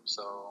also.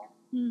 So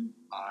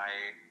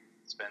I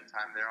spend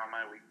time there on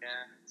my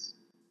weekends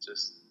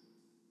just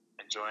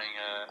enjoying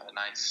a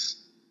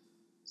nice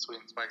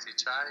sweet and spicy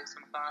chai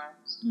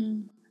sometimes,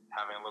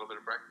 having a little bit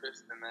of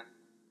breakfast, and then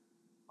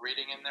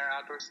reading in their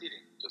outdoor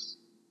seating,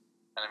 just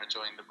kind of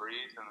enjoying the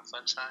breeze and the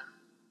sunshine.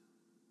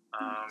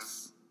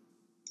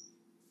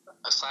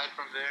 Aside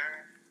from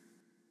there,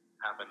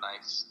 have a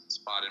nice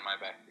spot in my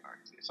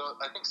backyard too. So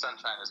I think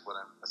sunshine is what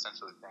I'm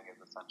essentially saying is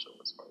essential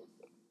as far as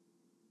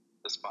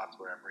the spots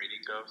where I'm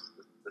reading goes.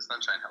 The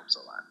sunshine helps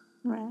a lot.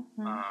 Right.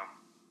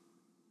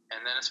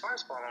 And then as far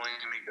as following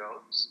me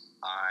goes,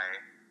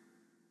 I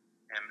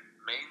am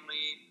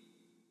mainly,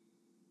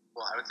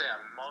 I would say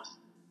I'm most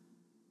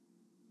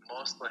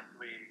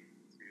likely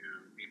to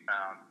be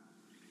found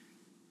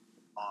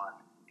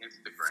on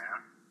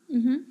Instagram.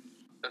 Mm-hmm.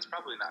 That's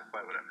probably not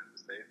quite what I meant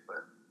to say,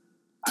 but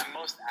I'm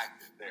most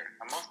active there.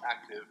 I'm most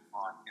active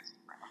on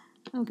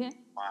Instagram. Okay.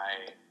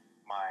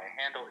 My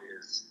handle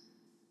is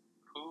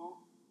who_is_Iwa.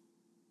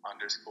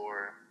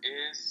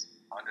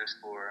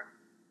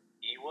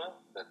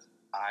 That's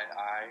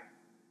IIWAA.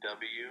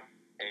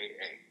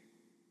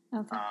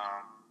 Okay.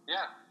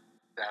 Yeah,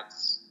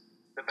 that's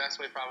the best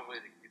way probably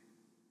to keep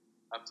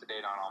up to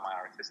date on all my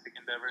artistic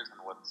endeavors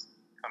and what's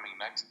coming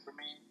next for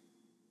me.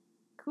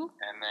 Cool.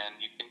 And then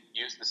you can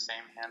use the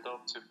same handle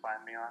to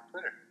find me on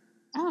Twitter.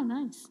 Oh,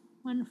 nice.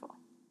 Wonderful.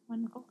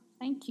 Wonderful.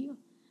 Thank you.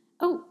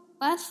 Oh,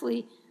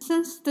 lastly,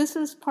 since this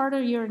is part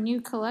of your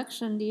new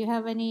collection, do you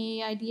have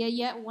any idea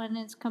yet when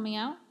it's coming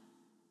out?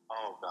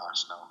 Oh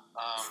gosh, no.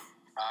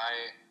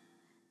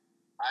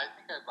 I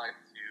think I'd like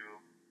to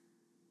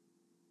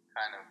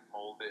kind of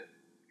mold it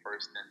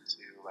first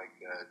into like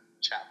a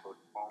chapbook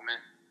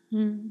moment.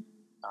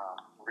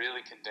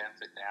 Really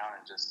condense it down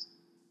and just.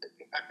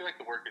 I feel like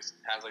the work has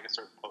like a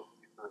certain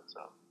potency to it,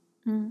 so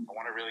I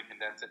want to really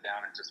condense it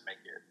down and just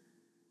make it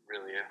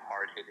really a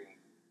hard-hitting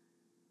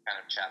kind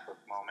of chapbook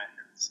moment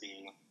and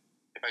see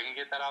if I can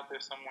get that out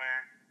there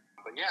somewhere.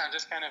 But yeah, I'm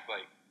just kind of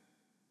like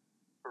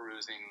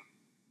perusing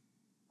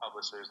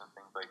publishers and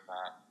things like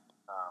that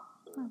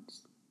to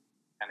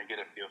kind of get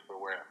a feel for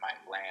where it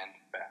might land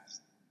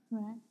best.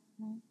 Right.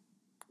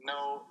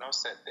 No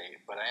set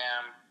date, but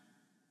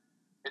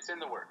it's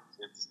in the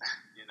works. It's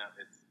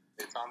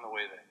it's on the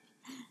way there.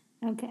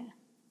 Okay.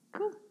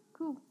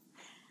 Cool.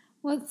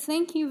 Well,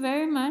 thank you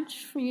very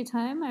much for your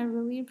time. I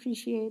really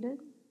appreciate it.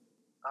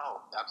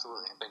 Oh,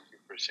 absolutely. And thank you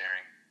for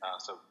sharing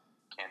so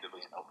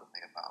candidly and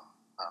openly about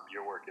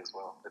your work as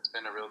well. It's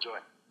been a real joy.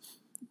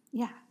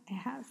 Yeah, it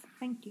has.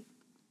 Thank you.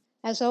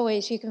 As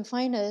always, you can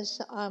find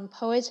us on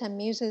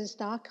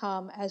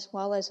poetsandmuses.com as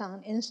well as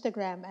on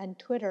Instagram and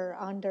Twitter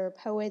under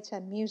Poets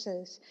and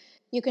Muses.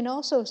 You can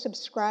also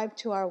subscribe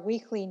to our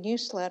weekly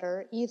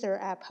newsletter either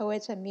at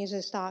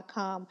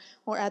poetsandmuses.com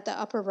or at the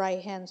upper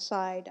right-hand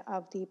side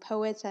of the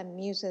Poets and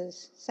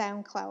Muses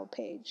SoundCloud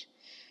page.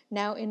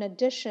 Now, in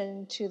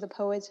addition to the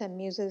Poets and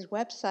Muses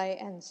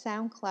website and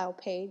SoundCloud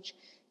page,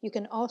 you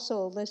can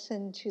also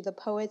listen to the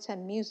Poets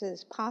and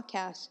Muses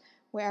podcast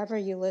wherever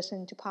you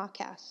listen to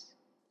podcasts.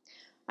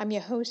 I'm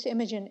your host,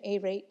 Imogen A.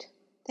 Rate.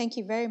 Thank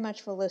you very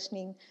much for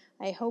listening.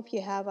 I hope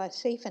you have a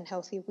safe and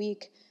healthy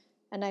week,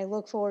 and I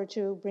look forward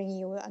to bringing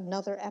you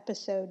another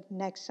episode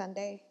next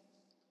Sunday.